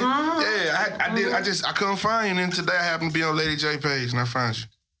 Thursday? Yeah, I did. I couldn't find you, and then today I happened to be on Lady J page, and I found you.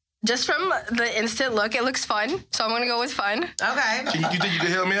 Just from the instant look, it looks fun, so I'm going to go with fun. Okay. You think you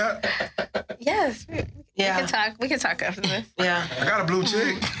can help me out? Yes. We can talk after this. Yeah. I got a blue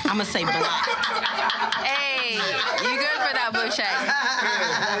check. I'm going to say block. Hey, you good for that blue check.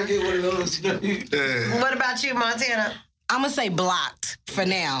 I get one of those. What about you, Montana? I'm going to say blocked for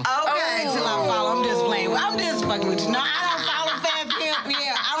now. Okay. Until I follow. I'm just playing. I'm just fucking with you. No, I don't follow Fat Pimp.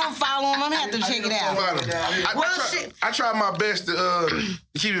 Yeah, I don't follow him. I'm going to have to check it out. I try my best to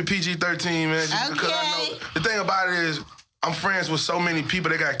keep it PG-13, man. Just because I know the thing about it is I'm friends with so many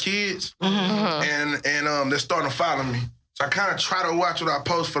people that got kids, and they're starting to follow me. So I kind of try to watch what I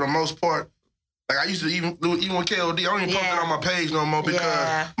post for the most part. Like, I used to even with KOD, I don't even post it on my page no more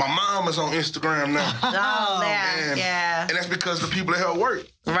because my mom is on Instagram now. And that's because the people that help work.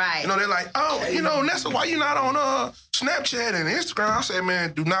 Right. You know, they're like, oh, you know, Nessa, why you not on Snapchat and Instagram? I say,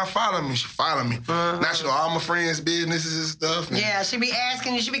 man, do not follow me. She follow me. Now she know all my friends' businesses and stuff. And she be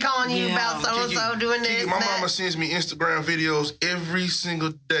asking you, she be calling you about so-and-so doing this. My mama sends me Instagram videos every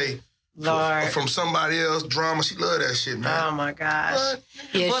single day. Lord. From somebody else, drama. She love that shit, man. Oh, my gosh.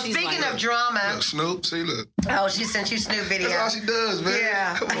 Yeah, well, speaking of drama. Look, Snoop, see, look. Oh, she sent you Snoop video. That's all she does, man.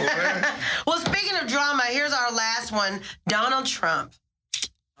 Yeah. Come on, man. Well, speaking of drama, here's our last one. Donald Trump.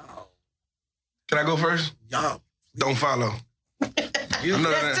 Can I go first? Y'all. Don't follow.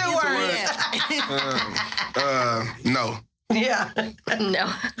 That's 2 words. No. Yeah. No.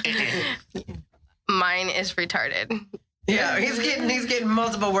 Mine is retarded. Yeah, he's getting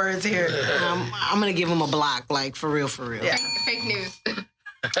multiple words here. I'm gonna give him a block, like, for real. Yeah. Fake news.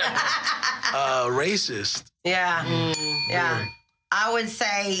 Racist. Yeah. Yeah. I would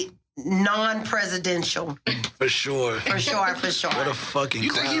say non-presidential. For sure. For sure. What a fucking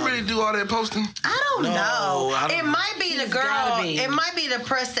You think he really do all that posting? I don't know. I don't It might be the girl. gotta be. It might be the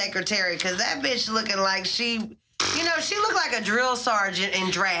press secretary, because that bitch looking like she looked like a drill sergeant in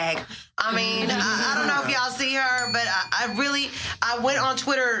drag. I mean, I don't know if y'all see her, but I went on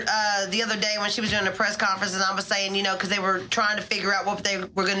Twitter the other day when she was doing a press conference, and I was saying, because they were trying to figure out what they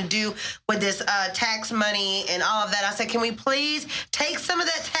were going to do with this tax money and all of that. I said, can we please take some of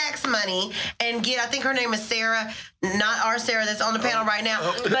that tax money and get, I think her name is Sarah, not our Sarah that's on the panel right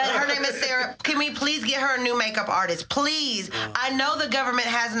now, but her name is Sarah. Can we please get her a new makeup artist? Please. I know the government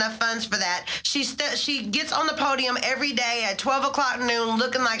has enough funds for that. She gets on the podium every day at 12 o'clock noon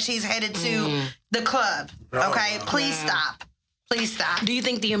looking like she's headed invited to the club. Okay, please stop. Please stop. Do you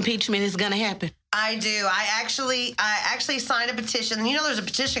think the impeachment is going to happen? I do. I actually signed a petition. You know, there's a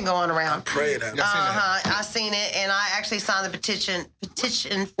petition going around. I pray that. I seen it, and I actually signed the petition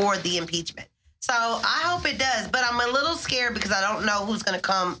for the impeachment. So I hope it does, but I'm a little scared because I don't know who's going to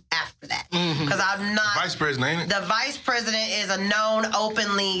come after that. Because I'm not. Vice president, ain't it? The vice president is a known,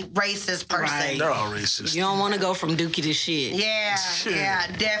 openly racist person. Right. They're all racist. You don't want to go from Dookie to shit. Yeah,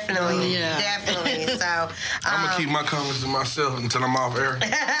 definitely. Definitely. So I'm going to keep my comments to myself until I'm off air.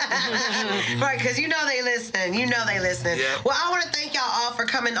 Right, because you know they listening. Yeah. Well, I want to thank y'all all for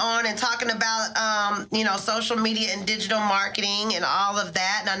coming on and talking about, social media and digital marketing and all of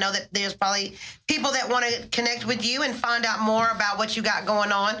that. And I know that there's probably people that want to connect with you and find out more about what you got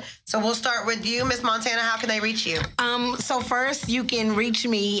going on. So we'll start with you, Miss Montana. How can they reach you? So first, you can reach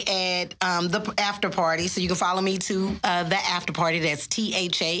me at the after party. So you can follow me to the after party. That's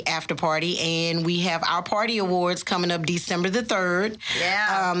THA after party. And we have our party awards coming up December the 3rd.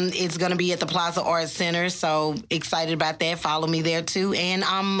 Yeah. It's going to be at the Plaza Arts Center. So excited about that. Follow me there too. And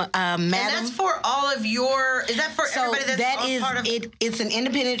I'm Madam. And that's for all of your, is that for everybody that's part of it? It's an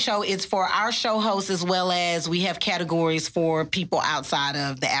independent show. It's for our show hosts as well as we have categories for people outside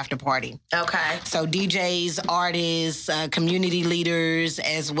of the after party. Okay. So DJs, artists, community leaders,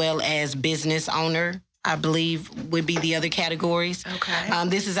 as well as business owner, I believe would be the other categories. Okay.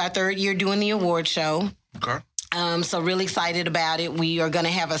 This is our 3rd year doing the award show. Okay. So really excited about it. We are going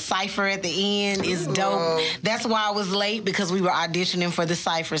to have a cypher at the end. It's dope. That's why I was late, because we were auditioning for the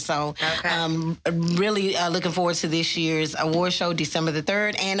cypher. So really looking forward to this year's award show, December the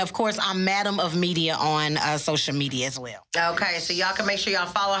 3rd. And of course, I'm Madam of Media on social media as well. Okay, so y'all can make sure y'all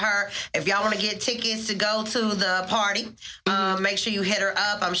follow her. If y'all want to get tickets to go to the party, make sure you hit her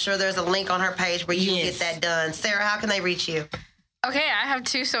up. I'm sure there's a link on her page where you can get that done. Sarah, how can they reach you? Okay, I have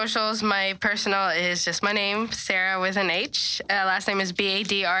 2 socials. My personal is just my name, Sarah with an H. Last name is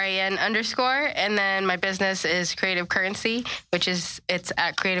BADRAN _. And then my business is Creative Currency, it's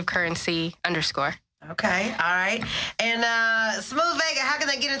at Creative Currency _. Okay, all right. And Smooth Vega, how can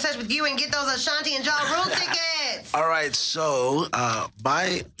they get in touch with you and get those Ashanti and Ja Rule tickets? All right, so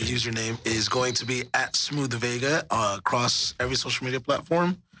my username is going to be at Smooth Vega across every social media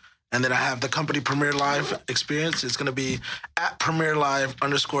platform. And then I have the company Premier Live Experience. It's going to be at Premier Live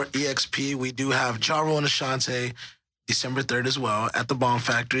 _EXP. We do have Ja Rule and Ashanti December 3rd as well at the Bomb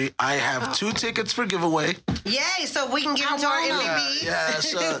Factory. I have 2 tickets for giveaway. Yay, so we can give them to our MVPs. Yeah,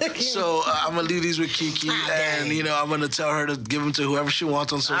 so I'm going to leave these with Kiki. And, I'm going to tell her to give them to whoever she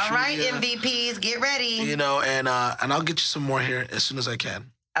wants on social media. All right, MVPs, get ready. And I'll get you some more here as soon as I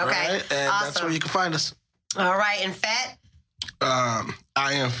can. Okay, right? And awesome. That's where you can find us. All right, and Fat?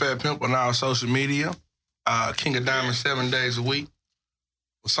 I am Fat Pimp on all social media. King of Diamonds 7 days a week.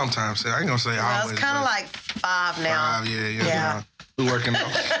 Well, sometimes I ain't gonna say always. It's kind of like 5 now. 5, yeah. We working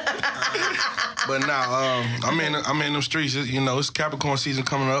on. But now I'm in them streets. It's Capricorn season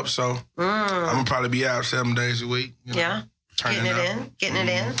coming up, so I'm gonna probably be out 7 days a week. Yeah, getting it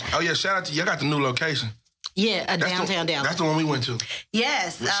in. Oh yeah, shout out to you. I got the new location. Yeah, downtown Dallas. That's the one we went to.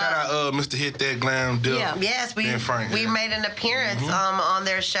 Yes. Shout out Mr. Hit That Glam Dip. Yeah. Yes, we made an appearance on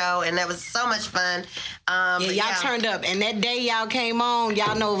their show, and that was so much fun. Y'all turned up, and that day y'all came on,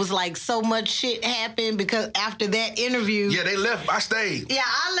 y'all know it was like so much shit happened because after that interview. Yeah, they left. I stayed. Yeah,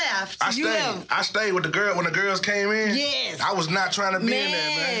 I left. I stayed with the girl when the girls came in. Yes. I was not trying to be in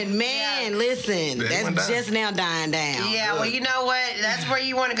there, man. Listen, that's just now dying down. Yeah, well, you know what? That's where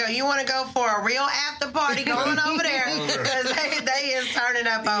you want to go. You want to go for a real after party going over there because they is turning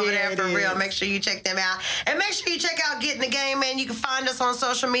up over there for real. Make sure you check them out. And make sure you check out Get in the Game, man. You can find us on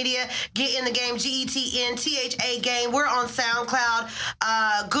social media. Get in the Game, GETNTHA Game. We're on SoundCloud,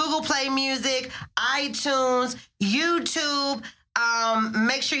 Google Play Music, iTunes, YouTube.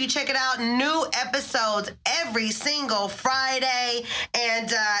 Make sure you check it out. New episodes every single Friday.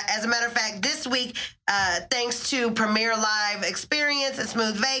 And as a matter of fact, this week, thanks to Premier Live Experience and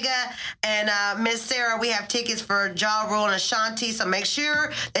Smooth Vega and Miss Sarah, we have tickets for Ja Rule and Ashanti. So make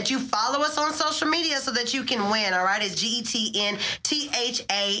sure that you follow us on social media so that you can win. All right, it's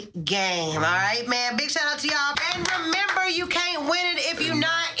GETNTHA Game. All right, man. Big shout out to y'all. And remember, you can't win it if you're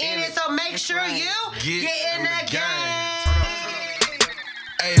not in it. So make sure you get in the game.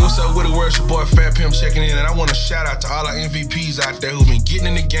 Hey, what's up with the word? It's your boy Fat Pimp checking in, and I want to shout out to all our MVPs out there who've been getting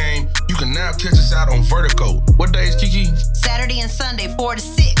in the game. You can now catch us out on Vertigo. What day is Kiki? Saturday and Sunday, 4 to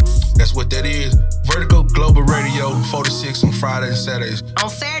 6. That's what that is. Vertigo Global Radio, 4 to 6 on Fridays and Saturdays. On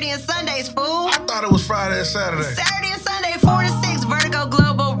Saturday and Sundays, fool. I thought it was Friday and Saturday. Saturday and Sunday, 4 to 6, Vertigo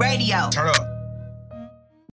Global Radio. Turn up.